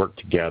side work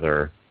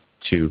together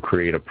to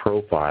create a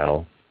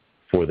profile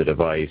for the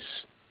device,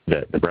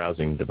 the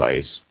browsing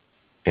device,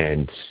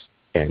 and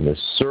the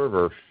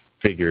server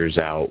figures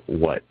out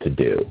what to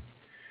do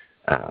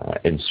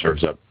and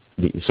serves up.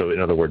 So in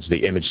other words,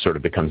 the image sort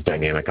of becomes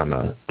dynamic on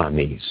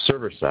the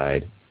server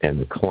side, and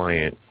the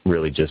client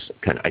really just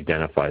kind of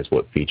identifies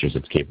what features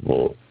it's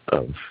capable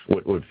of,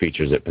 what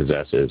features it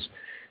possesses,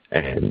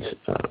 and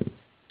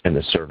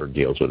the server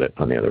deals with it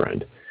on the other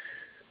end.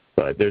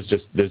 But there's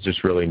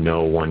just really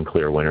no one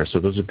clear winner. So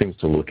those are things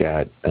to look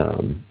at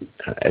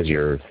as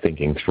you're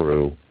thinking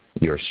through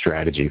your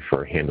strategy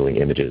for handling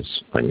images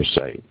on your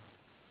site.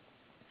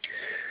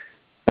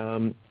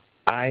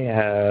 I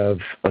have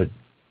a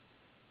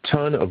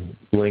ton of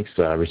links,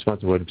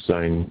 responsive web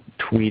design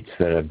tweets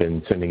that I've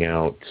been sending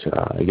out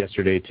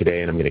yesterday,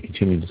 today, and I'm going to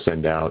continue to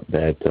send out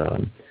that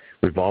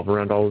revolve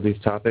around all of these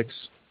topics.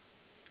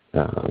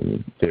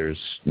 There's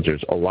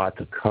a lot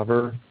to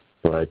cover,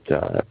 but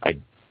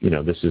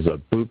this is a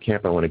boot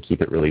camp. I want to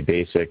keep it really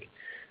basic,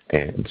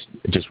 and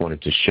just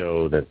wanted to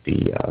show that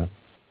the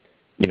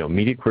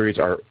media queries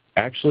are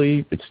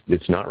actually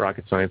it's not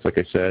rocket science, like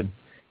I said.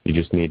 You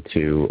just need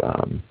to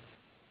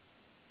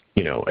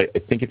I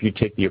think if you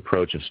take the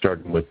approach of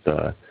starting with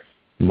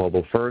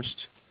mobile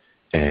first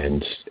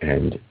and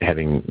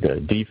having the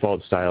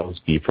default styles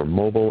be for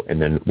mobile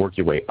and then work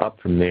your way up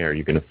from there,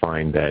 you're going to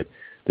find that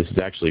this is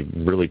actually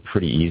really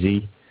pretty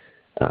easy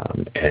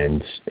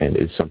and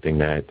is something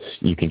that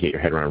you can get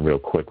your head around real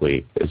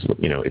quickly,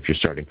 if you're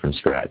starting from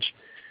scratch.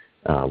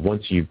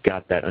 Once you've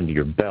got that under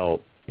your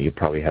belt, you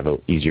probably have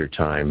an easier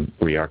time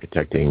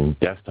re-architecting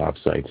desktop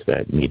sites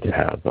that need to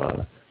have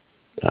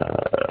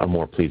a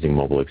more pleasing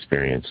mobile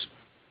experience.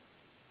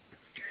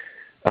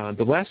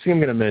 The last thing I'm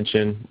going to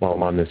mention while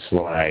I'm on this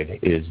slide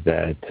is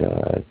that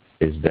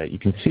you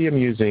can see I'm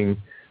using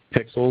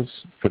pixels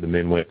for the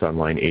min width on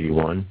line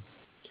 81.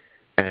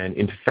 And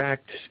in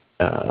fact,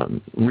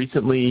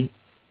 recently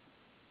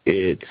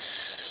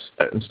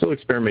I'm still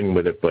experimenting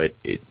with it, but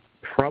it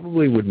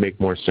probably would make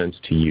more sense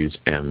to use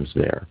M's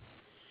there.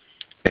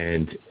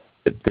 And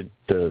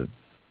the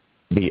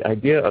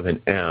idea of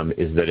an M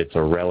is that it's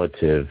a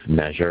relative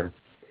measure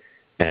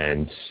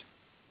and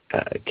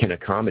can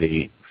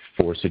accommodate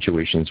for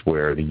situations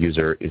where the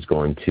user is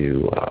going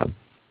to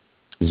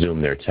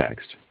zoom their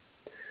text.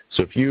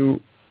 So if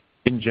you,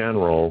 in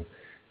general,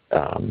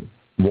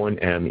 1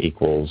 M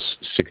equals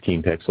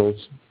 16 pixels,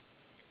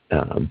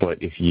 but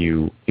if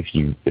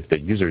the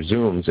user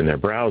zooms in their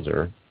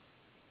browser,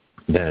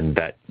 then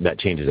that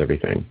changes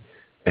everything,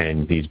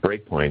 and these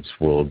breakpoints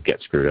will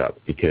get screwed up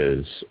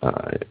because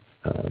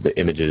the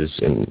images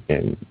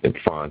and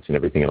fonts and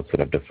everything else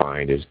that I've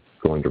defined is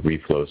going to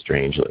reflow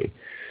strangely.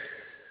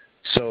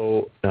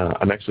 So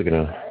I'm actually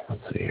going to,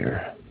 let's see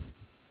here.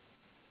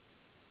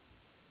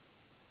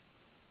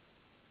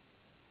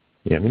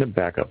 Yeah, I'm going to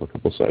back up a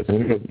couple slides. I'm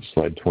going to go to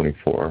slide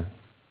 24,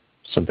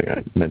 something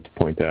I meant to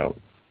point out.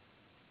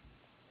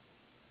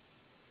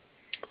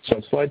 So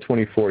on slide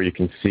 24, you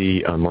can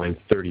see on line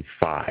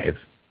 35,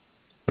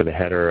 for the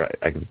header,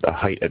 a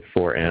height at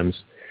 4 ems.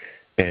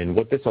 And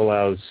what this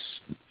allows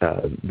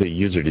the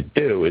user to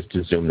do is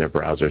to zoom their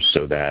browser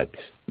so that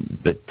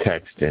the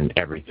text and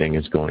everything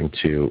is going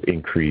to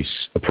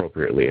increase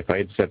appropriately. If I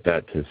had set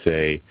that to,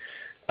 say,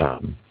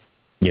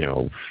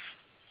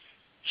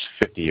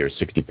 50 or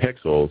 60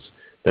 pixels,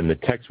 then the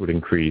text would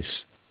increase,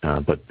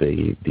 but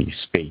the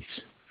space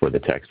for the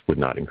text would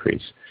not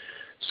increase.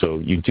 So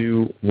you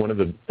do, one of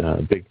the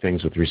big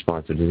things with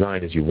responsive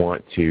design is you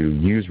want to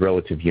use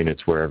relative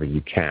units wherever you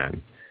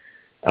can.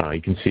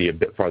 You can see a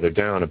bit farther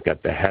down, I've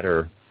got the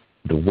header,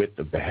 the width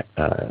of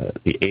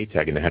the A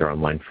tag in the header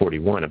on line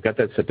 41. I've got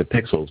that set to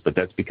pixels, but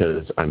that's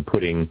because I'm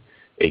putting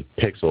a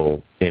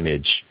pixel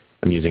image,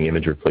 I'm using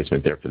image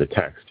replacement there for the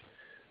text.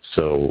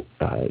 So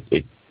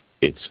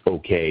it's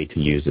okay to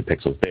use the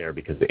pixels there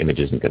because the image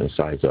isn't going to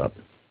size up.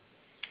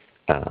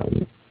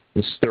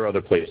 There are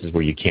other places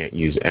where you can't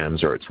use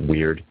ems or it's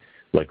weird,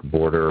 like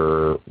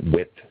border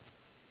width.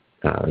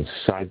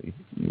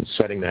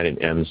 Setting that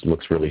in ems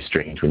looks really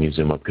strange when you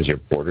zoom up because your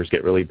borders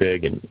get really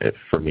big, and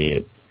for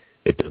me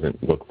it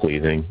doesn't look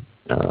pleasing.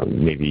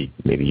 Maybe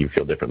you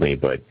feel differently,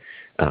 but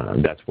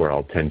that's where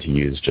I'll tend to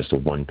use just a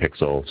 1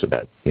 pixel so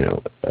that,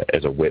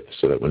 as a width,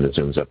 so that when it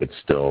zooms up it's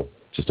still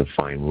just a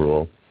fine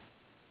rule.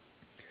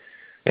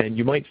 And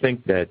you might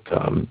think that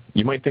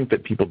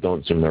people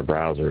don't zoom their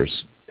browsers,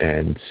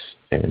 and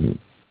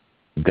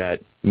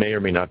that may or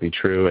may not be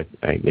true.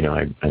 I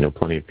know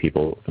plenty of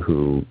people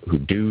who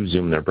do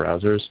zoom their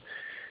browsers,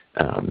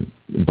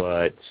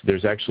 but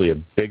there's actually a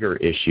bigger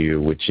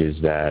issue, which is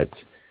that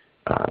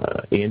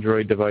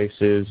Android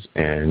devices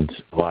and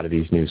a lot of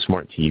these new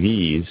smart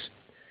TVs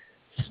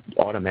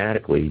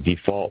automatically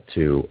default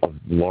to a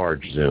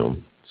large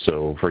zoom.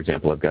 So, for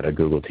example, I've got a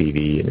Google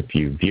TV, and if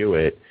you view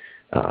it,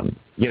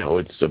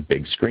 it's a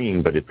big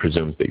screen, but it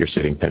presumes that you're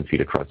sitting 10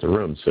 feet across the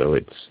room. So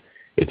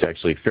it's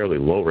actually fairly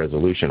low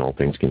resolution, all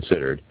things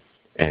considered,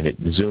 and it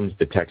zooms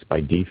the text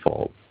by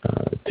default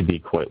to be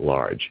quite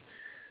large.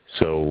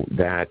 So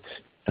that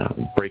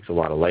breaks a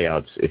lot of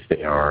layouts if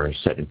they are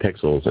set in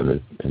pixels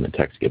and the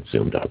text gets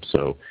zoomed up.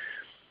 So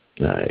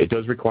it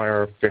does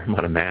require a fair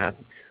amount of math,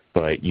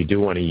 but you do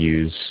want to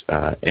use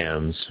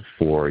ems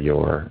for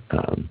your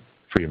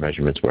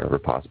measurements wherever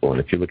possible. And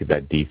if you look at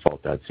that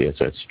default.css,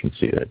 you can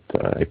see that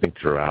I think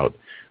throughout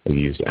we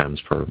use ems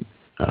for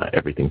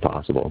everything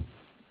possible.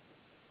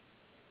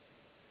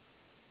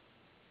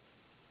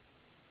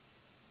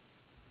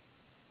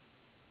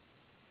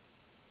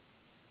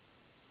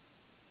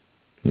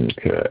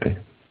 Okay.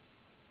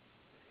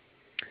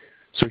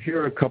 So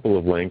here are a couple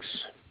of links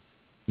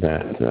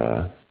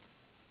that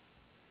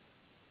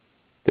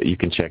you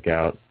can check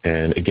out.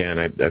 And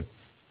again, there's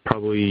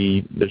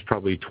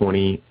probably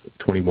 20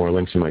 more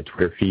links in my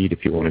Twitter feed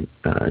if you want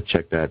to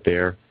check that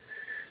there.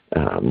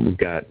 We've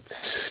got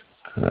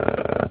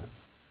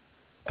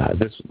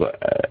this,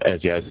 as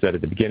I said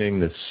at the beginning,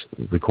 this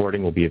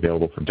recording will be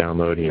available for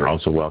download, and you're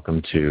also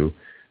welcome to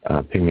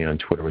ping me on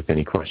Twitter with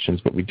any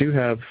questions. But we do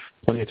have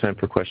plenty of time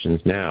for questions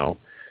now.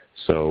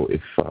 So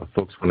if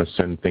folks want to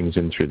send things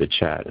in through the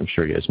chat, I'm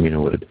sure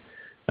Yasmina would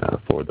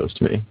forward those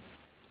to me.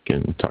 You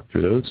can talk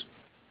through those.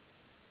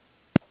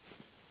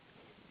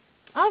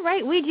 All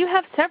right. We do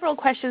have several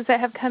questions that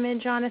have come in,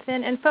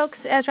 Jonathan. And folks,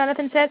 as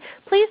Jonathan said,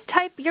 please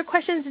type your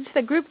questions into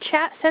the group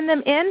chat, send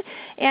them in,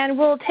 and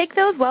we'll take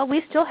those while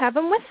we still have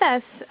them with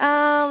us.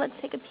 Let's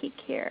take a peek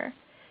here.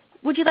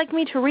 Would you like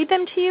me to read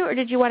them to you, or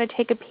did you want to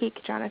take a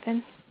peek,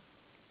 Jonathan?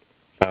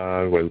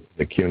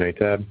 The Q&A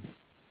tab?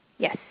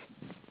 Yes.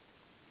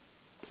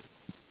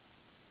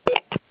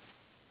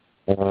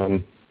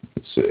 Let's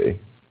see.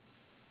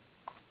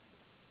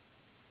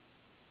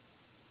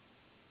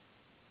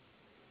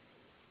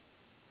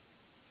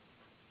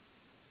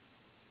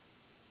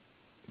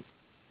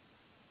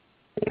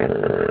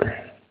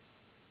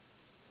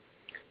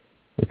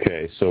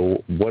 Okay,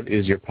 so what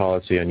is your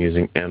policy on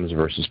using ems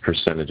versus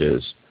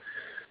percentages?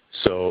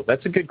 So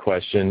that's a good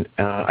question.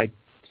 I'm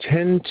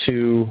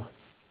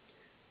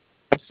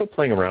still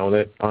playing around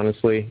with it,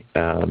 honestly.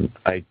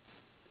 I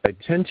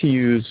tend to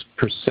use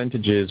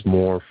percentages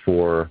more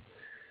for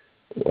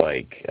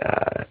like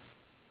a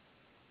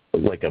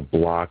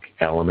block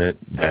element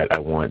that I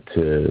want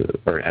to,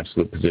 or an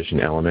absolute position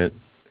element,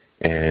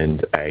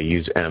 and I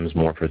use ems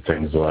more for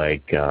things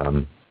like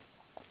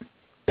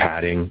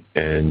padding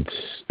and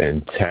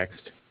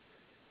text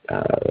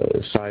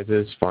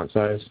sizes, font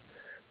size.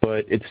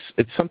 But it's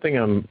something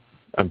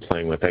I'm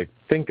playing with. I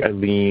think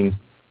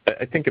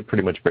it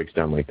pretty much breaks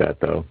down like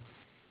that, though.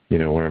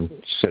 Where I'm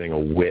setting a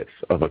width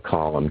of a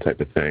column type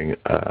of thing.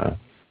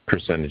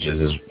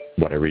 Percentages is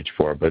what I reach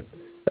for, but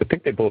I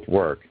think they both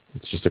work.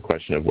 It's just a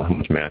question of how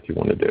much math you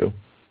want to do.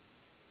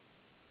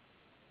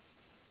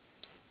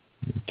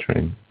 I'm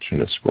trying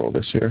to scroll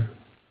this here.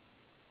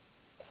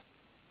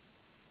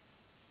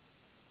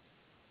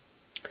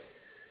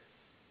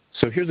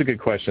 So here's a good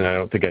question I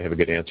don't think I have a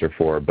good answer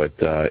for, but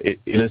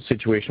in a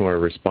situation where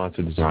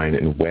responsive design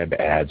and web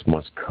ads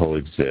must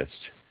coexist,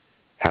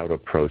 how to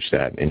approach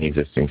that in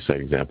existing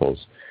site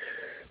examples.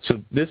 So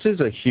this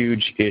is a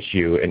huge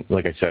issue, and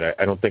like I said,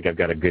 I don't think I've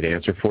got a good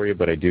answer for you,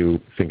 but I do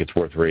think it's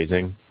worth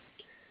raising.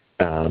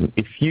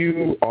 If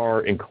you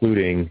are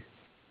including,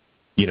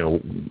 either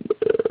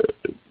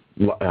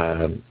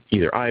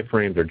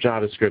iframes or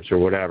JavaScripts or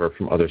whatever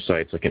from other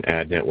sites like an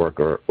ad network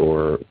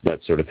or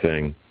that sort of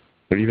thing,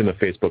 or even the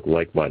Facebook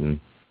like button,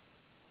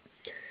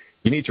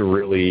 you need to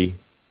really,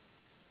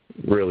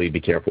 really be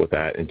careful with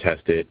that and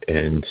test it.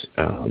 And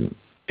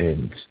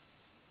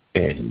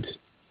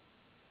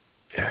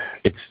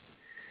it's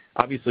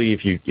obviously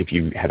if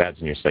you have ads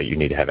on your site, you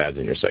need to have ads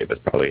on your site. That's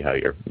probably how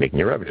you're making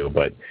your revenue.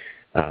 But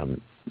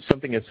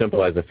something as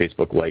simple as a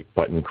Facebook like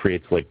button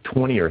creates like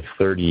 20 or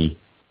 30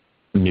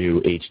 new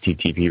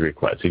HTTP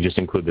requests. You just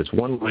include this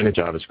one line of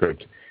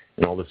JavaScript,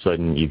 and all of a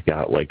sudden you've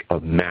got like a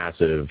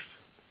massive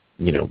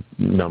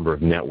number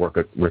of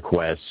network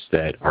requests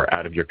that are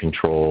out of your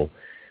control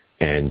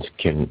and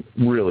can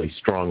really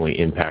strongly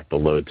impact the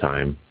load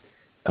time.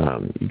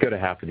 You go to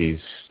half of these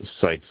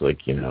sites like,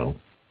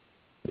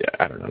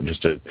 I don't know,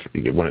 just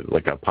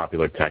like a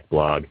popular tech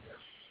blog,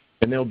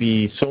 and there'll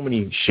be so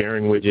many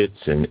sharing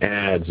widgets and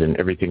ads and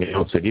everything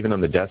else that even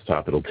on the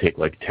desktop it'll take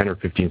like 10 or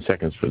 15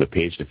 seconds for the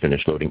page to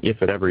finish loading,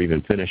 if it ever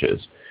even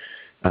finishes.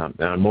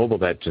 On mobile,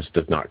 that just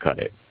does not cut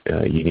it.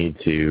 You need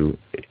to,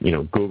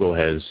 Google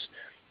has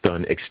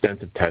done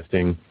extensive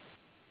testing,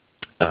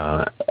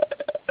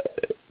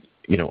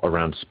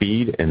 around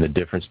speed and the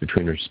difference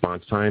between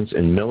response times,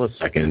 and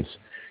milliseconds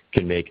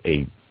can make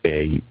a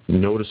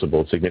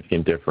noticeable,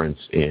 significant difference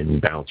in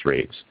bounce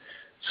rates.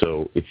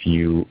 So if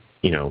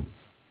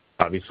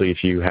obviously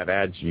if you have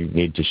ads, you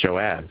need to show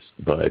ads,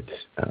 but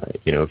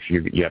if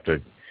you have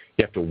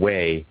to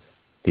weigh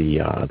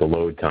the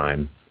load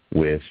time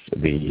with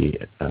the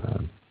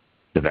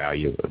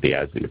value of the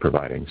ads that you're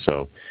providing.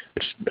 So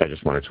I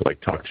just wanted to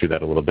talk through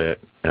that a little bit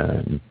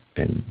and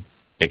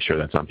make sure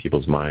that's on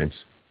people's minds.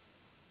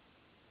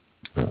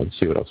 Let's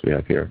see what else we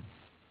have here.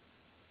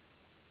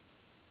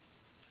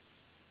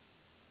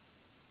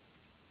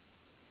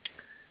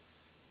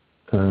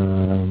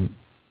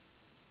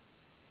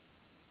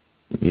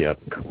 Yeah, a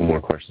couple more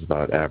questions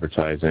about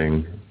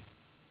advertising.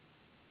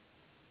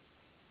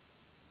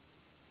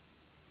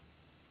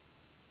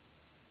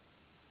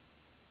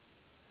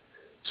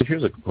 So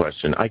here's a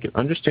question. I can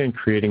understand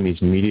creating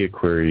these media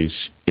queries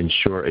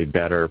ensure a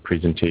better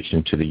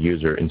presentation to the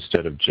user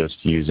instead of just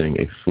using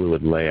a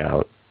fluid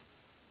layout.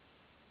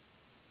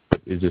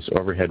 But is this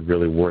overhead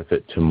really worth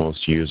it to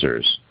most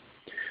users?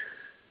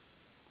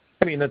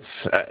 I mean, that's,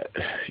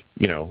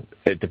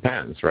 it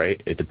depends,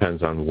 right? It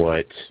depends on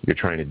what you're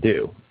trying to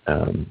do.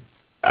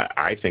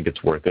 I think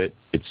it's worth it.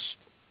 It's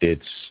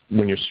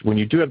when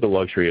you do have the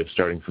luxury of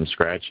starting from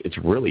scratch, it's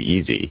really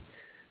easy.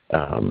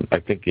 I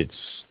think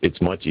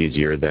it's much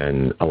easier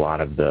than a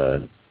lot of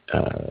the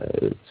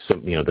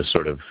the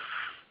sort of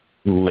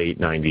late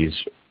 90s,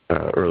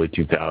 early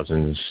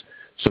 2000s,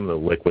 some of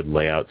the liquid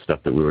layout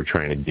stuff that we were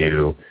trying to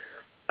do.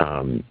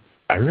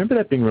 I remember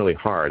that being really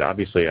hard.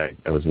 Obviously, I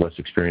was less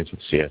experienced with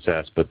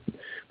CSS, but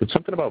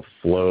something about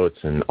floats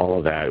and all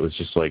of that, it was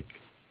just like,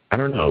 I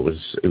don't know,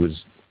 it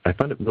was I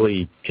found it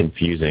really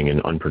confusing and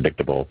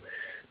unpredictable.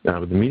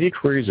 But the media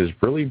queries is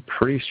really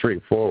pretty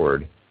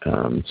straightforward.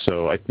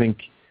 So I think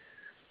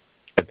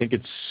it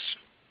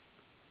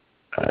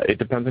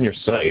depends on your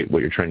site,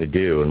 what you're trying to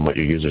do and what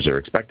your users are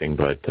expecting,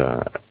 but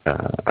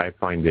I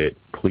find it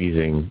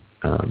pleasing.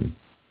 And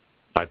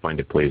I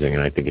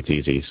think it's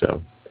easy,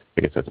 so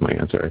I guess that's my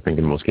answer. I think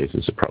in most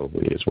cases it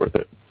probably is worth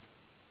it.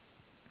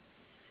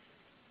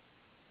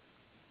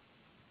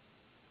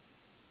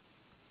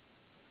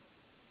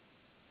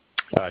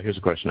 Here's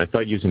a question. I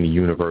thought using the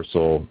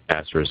universal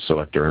asterisk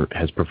selector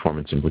has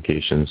performance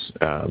implications.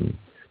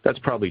 That's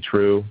probably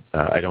true.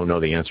 I don't know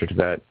the answer to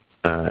that,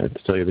 to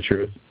tell you the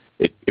truth.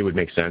 It would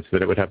make sense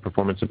that it would have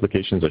performance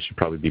implications. I should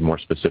probably be more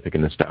specific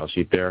in the style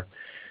sheet there.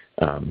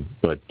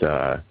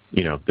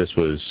 This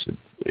was,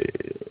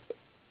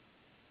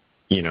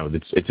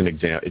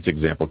 it's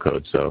example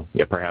code. So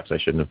yeah, perhaps I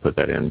shouldn't have put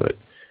that in, but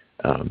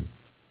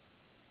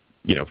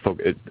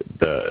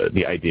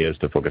the idea is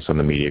to focus on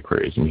the media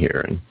queries in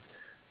here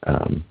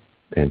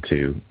and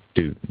to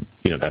do,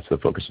 that's the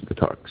focus of the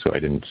talk. So I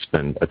didn't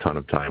spend a ton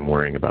of time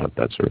worrying about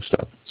that sort of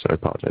stuff. So I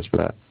apologize for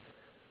that.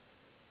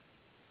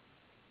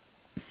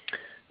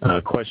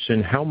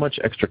 Question, how much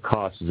extra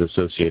cost is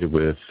associated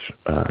with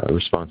a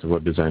responsive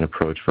web design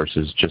approach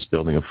versus just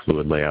building a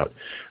fluid layout?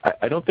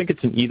 I don't think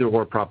it's an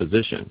either-or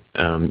proposition.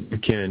 You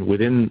can,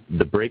 within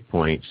the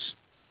breakpoints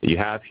that you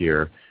have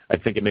here, I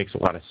think it makes a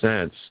lot of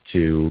sense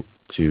to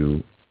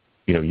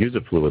use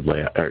a fluid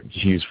layout, or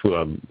to use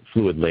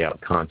fluid layout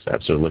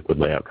concepts or liquid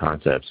layout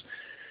concepts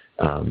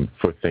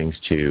for things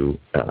to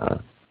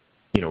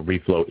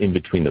reflow in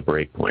between the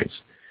breakpoints.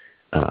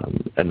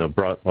 And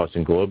the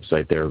Boston Globe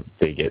site there,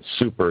 they get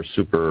super,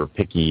 super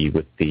picky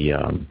with the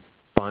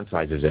font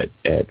sizes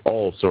at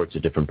all sorts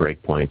of different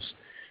breakpoints.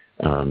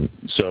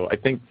 So I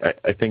think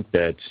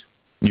that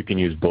you can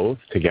use both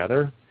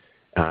together.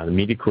 The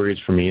media queries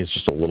for me is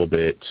just a little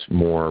bit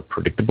more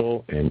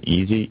predictable and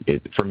easy.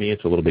 For me,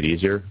 it's a little bit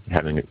easier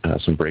having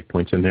some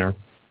breakpoints in there.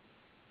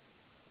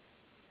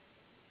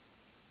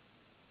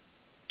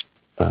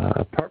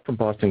 Apart from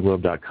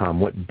BostonGlobe.com,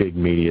 what big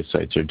media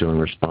sites are doing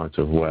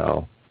responsive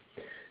well?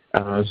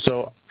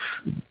 So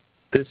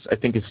this, I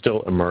think, is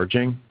still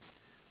emerging,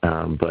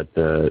 but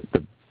the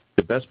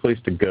best place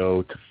to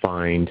go to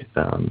find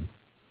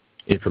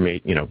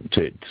information,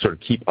 to sort of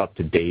keep up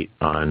to date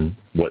on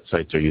what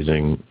sites are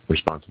using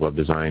responsive web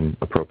design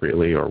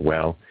appropriately or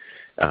well,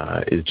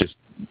 is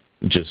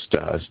just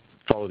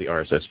follow the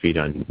RSS feed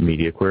on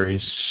media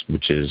queries,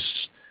 which is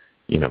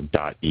 .es.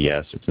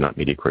 It's not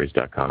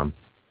mediaqueries.com,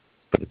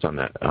 but it's on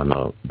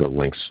the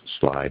links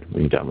slide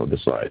when you download the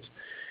slides.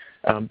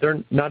 There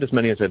are not as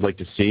many as I'd like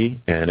to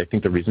see, and I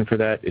think the reason for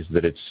that is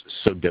that it's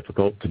so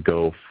difficult to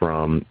go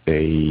from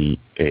a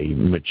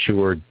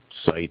mature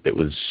site that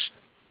was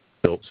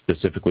built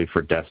specifically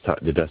for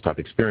the desktop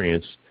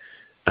experience.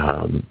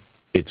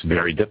 It's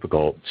very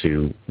difficult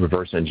to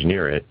reverse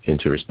engineer it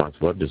into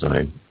responsive web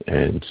design,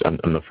 and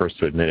I'm the first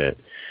to admit it.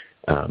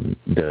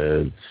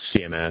 The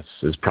CMS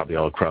is probably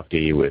all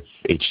crufty with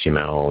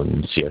HTML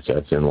and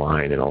CSS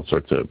inline and all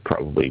sorts of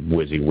probably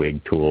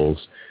WYSIWYG tools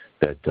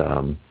that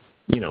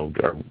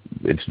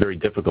it's very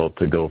difficult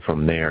to go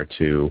from there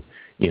to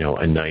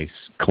a nice,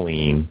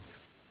 clean,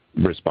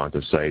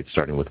 responsive site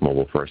starting with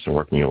mobile first and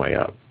working your way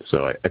up.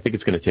 So I think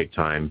it's going to take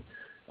time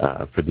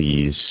for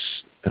these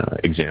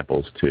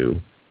examples to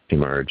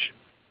emerge.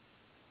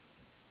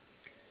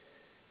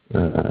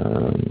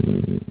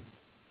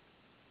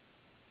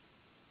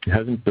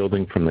 Hasn't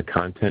building from the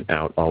content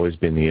out always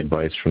been the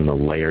advice from the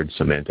layered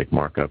semantic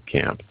markup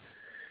camp?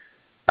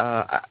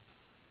 I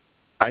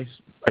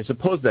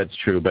suppose that's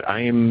true, but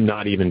I'm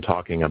not even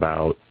talking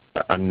about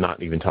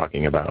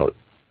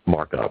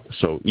markup.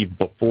 So even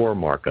before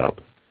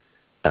markup,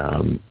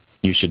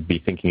 you should be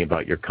thinking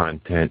about your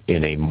content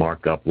in a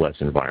markup-less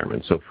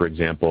environment. So, for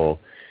example,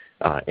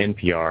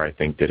 NPR, I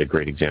think, did a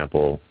great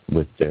example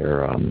with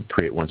their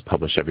Create Once,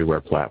 Publish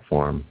Everywhere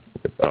platform,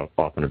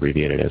 often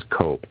abbreviated as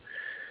COPE,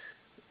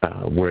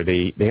 where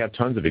they have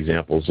tons of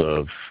examples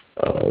of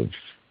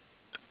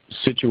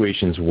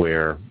situations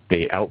where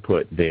they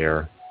output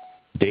their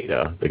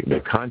data, their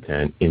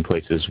content, in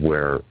places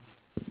where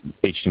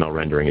HTML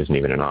rendering isn't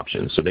even an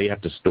option. So they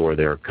have to store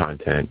their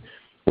content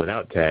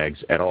without tags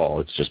at all.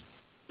 It's just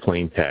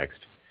plain text.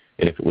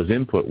 And if it was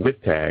input with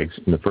tags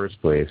in the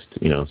first place,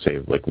 say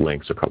like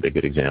links are probably a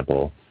good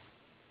example,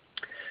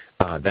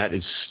 that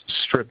is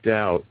stripped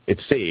out.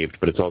 It's saved,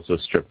 but it's also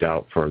stripped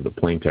out for the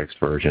plain text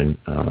version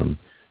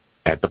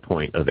at the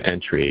point of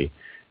entry.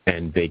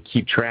 And they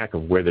keep track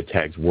of where the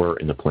tags were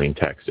in the plain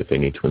text if they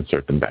need to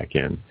insert them back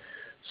in.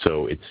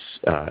 So it's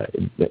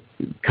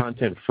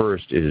content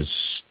first is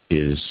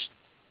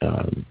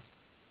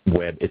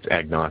web. It's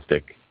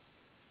agnostic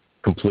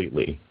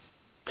completely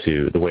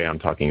to the way I'm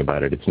talking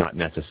about it. It's not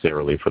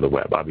necessarily for the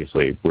web.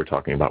 Obviously, we're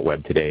talking about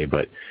web today,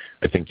 but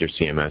I think your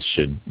CMS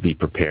should be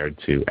prepared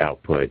to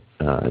output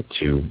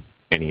to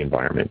any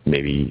environment.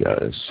 Maybe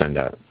send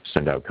out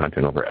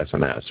content over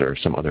SMS or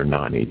some other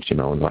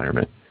non-HTML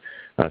environment.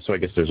 So I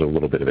guess there's a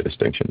little bit of a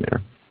distinction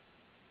there.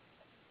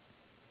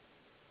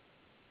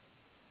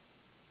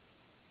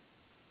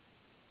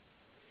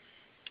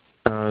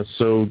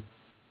 So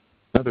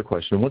another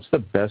question, what's the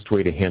best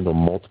way to handle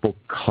multiple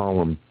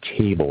column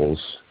tables,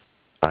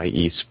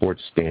 i.e.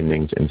 sports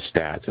standings and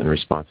stats in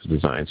responsive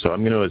design? So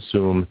I'm going to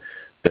assume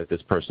that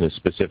this person is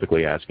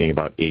specifically asking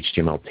about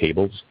HTML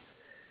tables.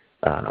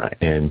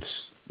 And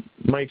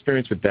my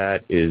experience with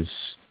that is,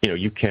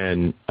 you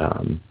can,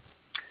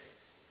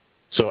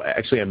 so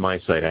actually on my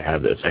site I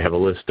have this. I have a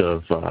list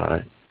of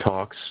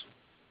talks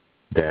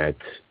that,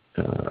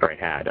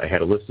 I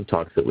had a list of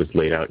talks that was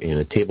laid out in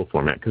a table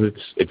format because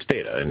it's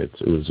data and it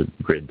was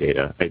grid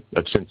data.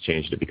 I've since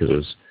changed it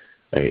because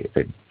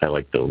I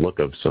like the look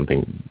of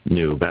something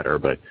new better.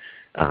 But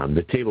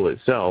the table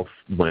itself,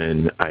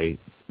 when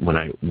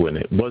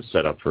it was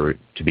set up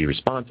to be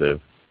responsive,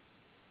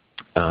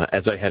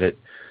 as I had it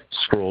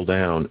scroll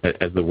down,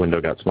 as the window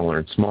got smaller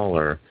and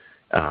smaller,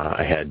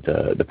 I had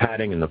the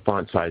padding and the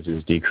font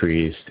sizes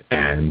decreased,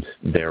 and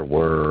there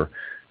were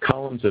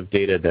columns of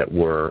data that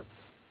were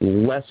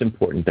less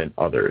important than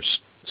others.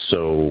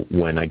 So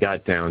when I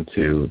got down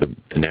to the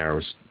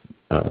narrowest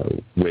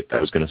width I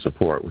was going to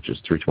support, which is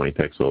 320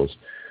 pixels,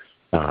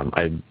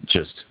 I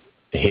just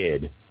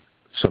hid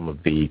some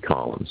of the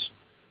columns.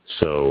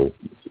 So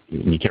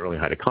you can't really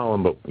hide a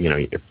column, but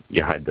if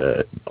you hide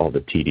all the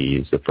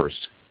TDs, the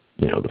first,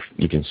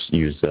 you can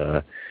use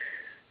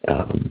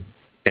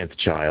nth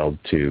child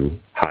to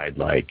hide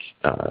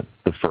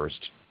the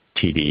first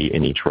TD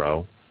in each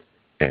row,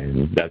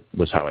 and that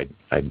was how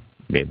I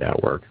made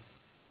that work.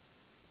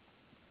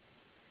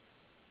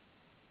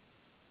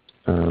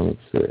 Let's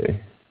see.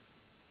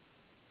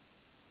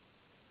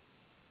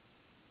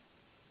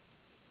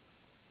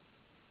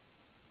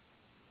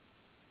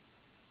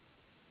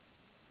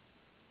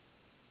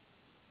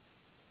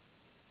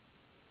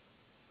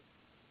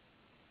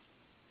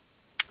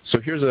 So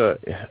here's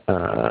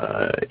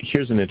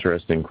an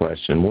interesting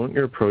question. Won't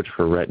your approach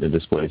for Retina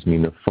displays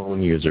mean the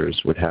phone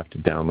users would have to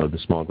download the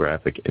small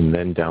graphic and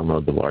then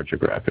download the larger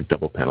graphic,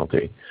 double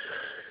penalty?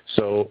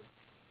 So,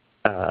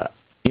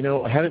 you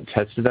know, I haven't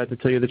tested that, to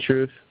tell you the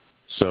truth.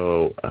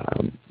 So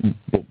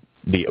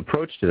the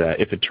approach to that,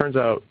 if it turns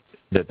out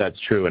that that's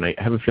true, and I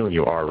have a feeling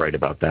you are right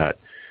about that,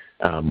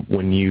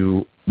 what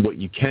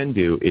you can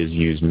do is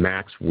use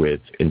max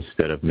width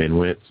instead of min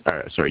width.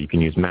 You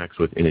can use max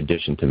width in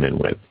addition to min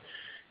width.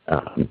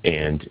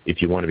 And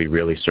if you want to be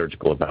really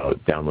surgical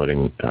about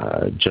downloading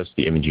just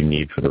the image you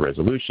need for the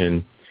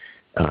resolution,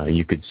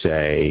 you could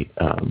say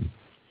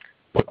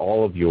put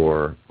all of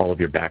your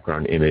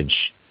background image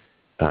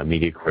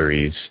media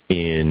queries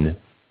in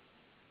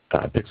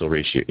pixel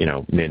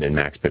ratio, min and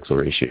max pixel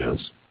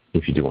ratios,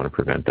 if you do want to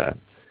prevent that.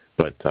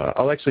 But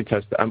I'll actually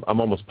test. I'm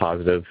almost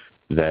positive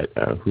that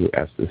who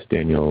asked this,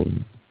 Daniel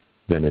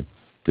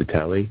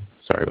Veneditelli.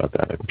 Sorry about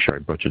that. I'm sure I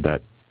butchered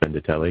that.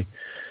 Veneditelli.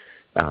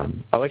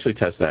 I'll actually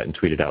test that and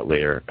tweet it out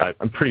later.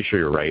 I'm pretty sure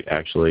you're right,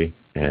 actually,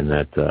 and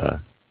that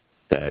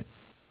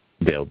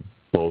they'll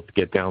both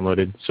get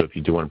downloaded. So if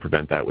you do want to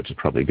prevent that, which is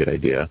probably a good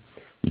idea,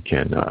 you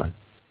can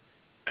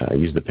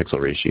use the pixel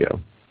ratio.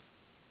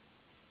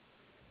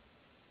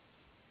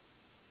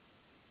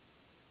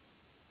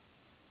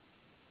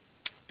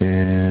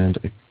 And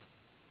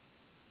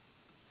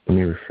let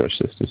me refresh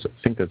this. I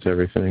think that's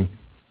everything.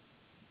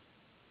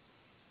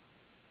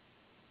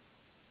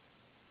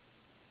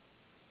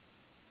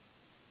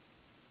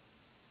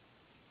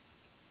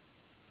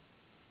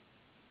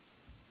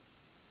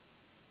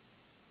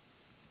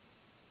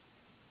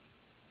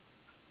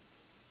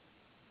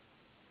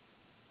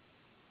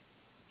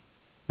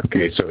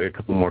 Okay, so a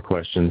couple more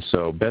questions.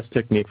 So best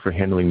technique for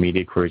handling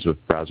media queries with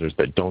browsers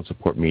that don't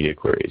support media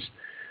queries.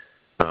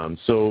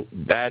 So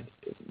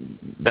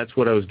that's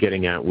what I was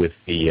getting at with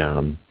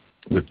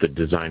the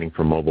designing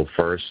for mobile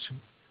first,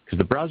 because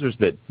the browsers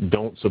that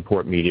don't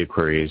support media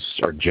queries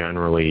are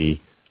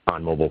generally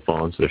on mobile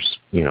phones. They're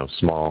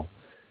small,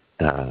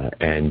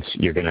 and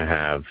you're going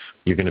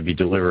to be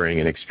delivering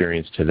an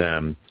experience to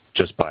them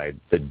just by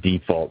the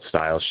default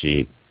style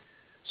sheet,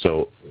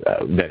 so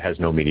that has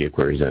no media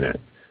queries in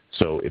it.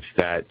 So if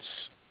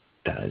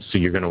so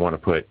you're going to want to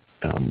put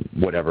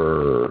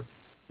whatever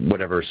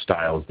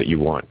styles that you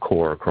want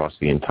core across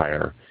the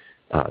entire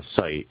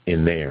site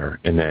in there,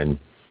 and then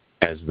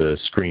as the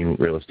screen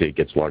real estate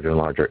gets larger and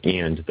larger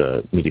and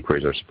the media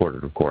queries are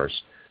supported, of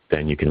course,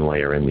 then you can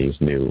layer in these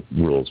new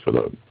rules for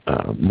the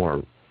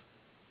more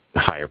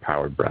higher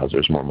powered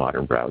browsers, more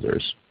modern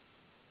browsers.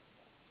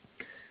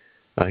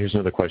 Here's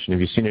another question.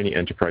 Have you seen any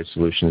enterprise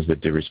solutions that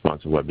do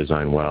responsive web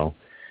design well?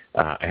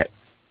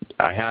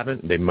 I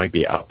haven't. They might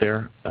be out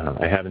there.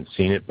 I haven't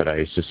seen it, but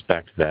I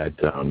suspect that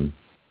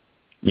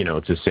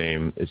it's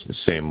the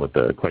same with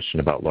the question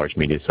about large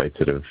media sites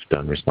that have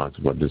done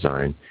responsive web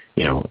design.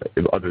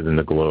 Other than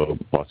the Globe,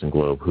 Boston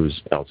Globe, who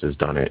else has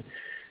done it?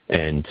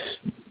 And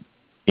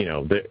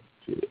the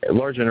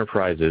large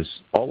enterprises,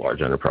 all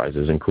large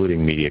enterprises,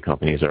 including media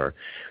companies,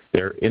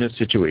 they're in a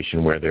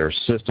situation where their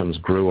systems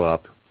grew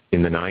up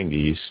in the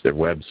 90s. Their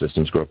web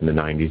systems grew up in the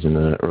 90s and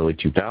the early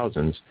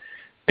 2000s,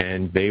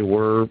 and they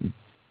were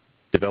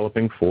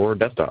developing for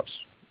desktops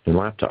and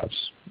laptops.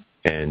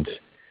 And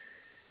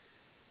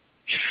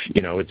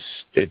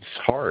it's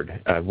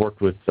hard. I've worked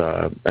with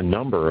a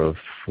number of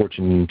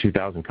Fortune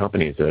 2000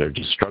 companies that are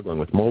just struggling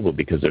with mobile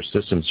because their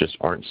systems just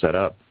aren't set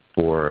up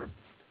for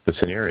the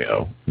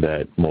scenario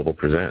that mobile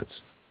presents.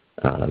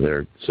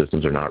 Their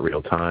systems are not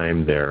real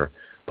time. They're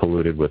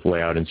polluted with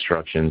layout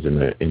instructions in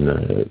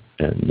the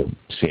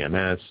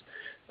CMS.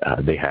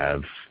 They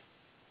have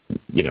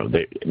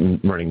they're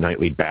running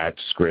nightly batch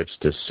scripts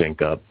to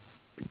sync up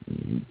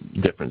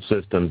different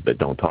systems that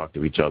don't talk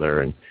to each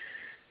other, and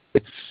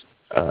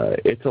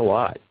it's a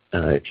lot.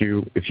 If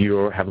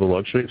you have the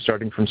luxury of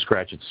starting from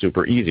scratch, it's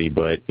super easy.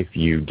 But if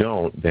you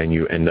don't, then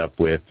you end up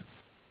with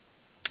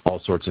all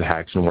sorts of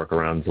hacks and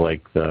workarounds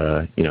like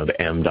the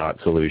M.dot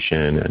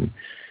solution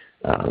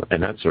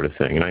and that sort of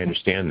thing. And I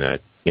understand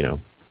that you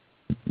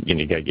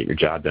got to get your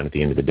job done at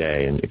the end of the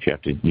day. And if you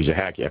have to use a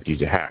hack, you have to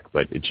use a hack.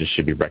 But it just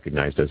should be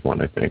recognized as one,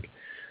 I think.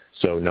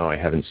 So no, I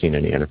haven't seen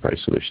any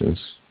enterprise solutions.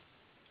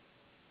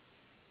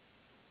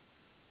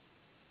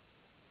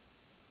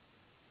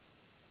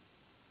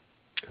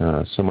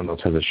 Someone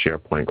else has a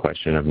SharePoint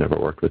question. I've never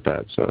worked with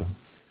that, so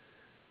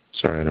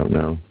sorry, I don't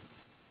know.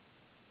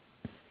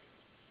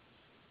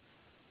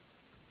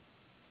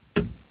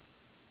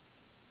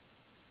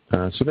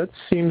 So that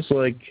seems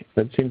like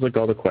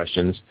all the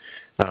questions.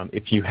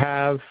 If you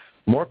have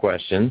more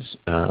questions,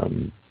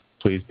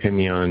 please pin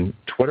me on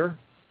Twitter.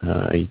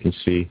 You can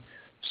see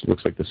it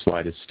looks like the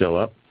slide is still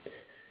up.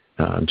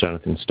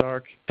 Jonathan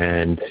Stark,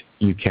 and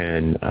you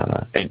can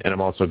and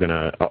I'm also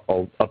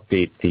I'll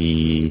update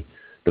the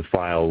the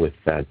file with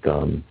that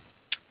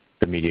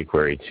the media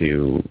query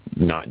to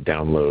not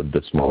download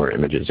the smaller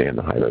images and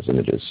the high-res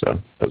images. So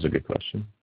that was a good question.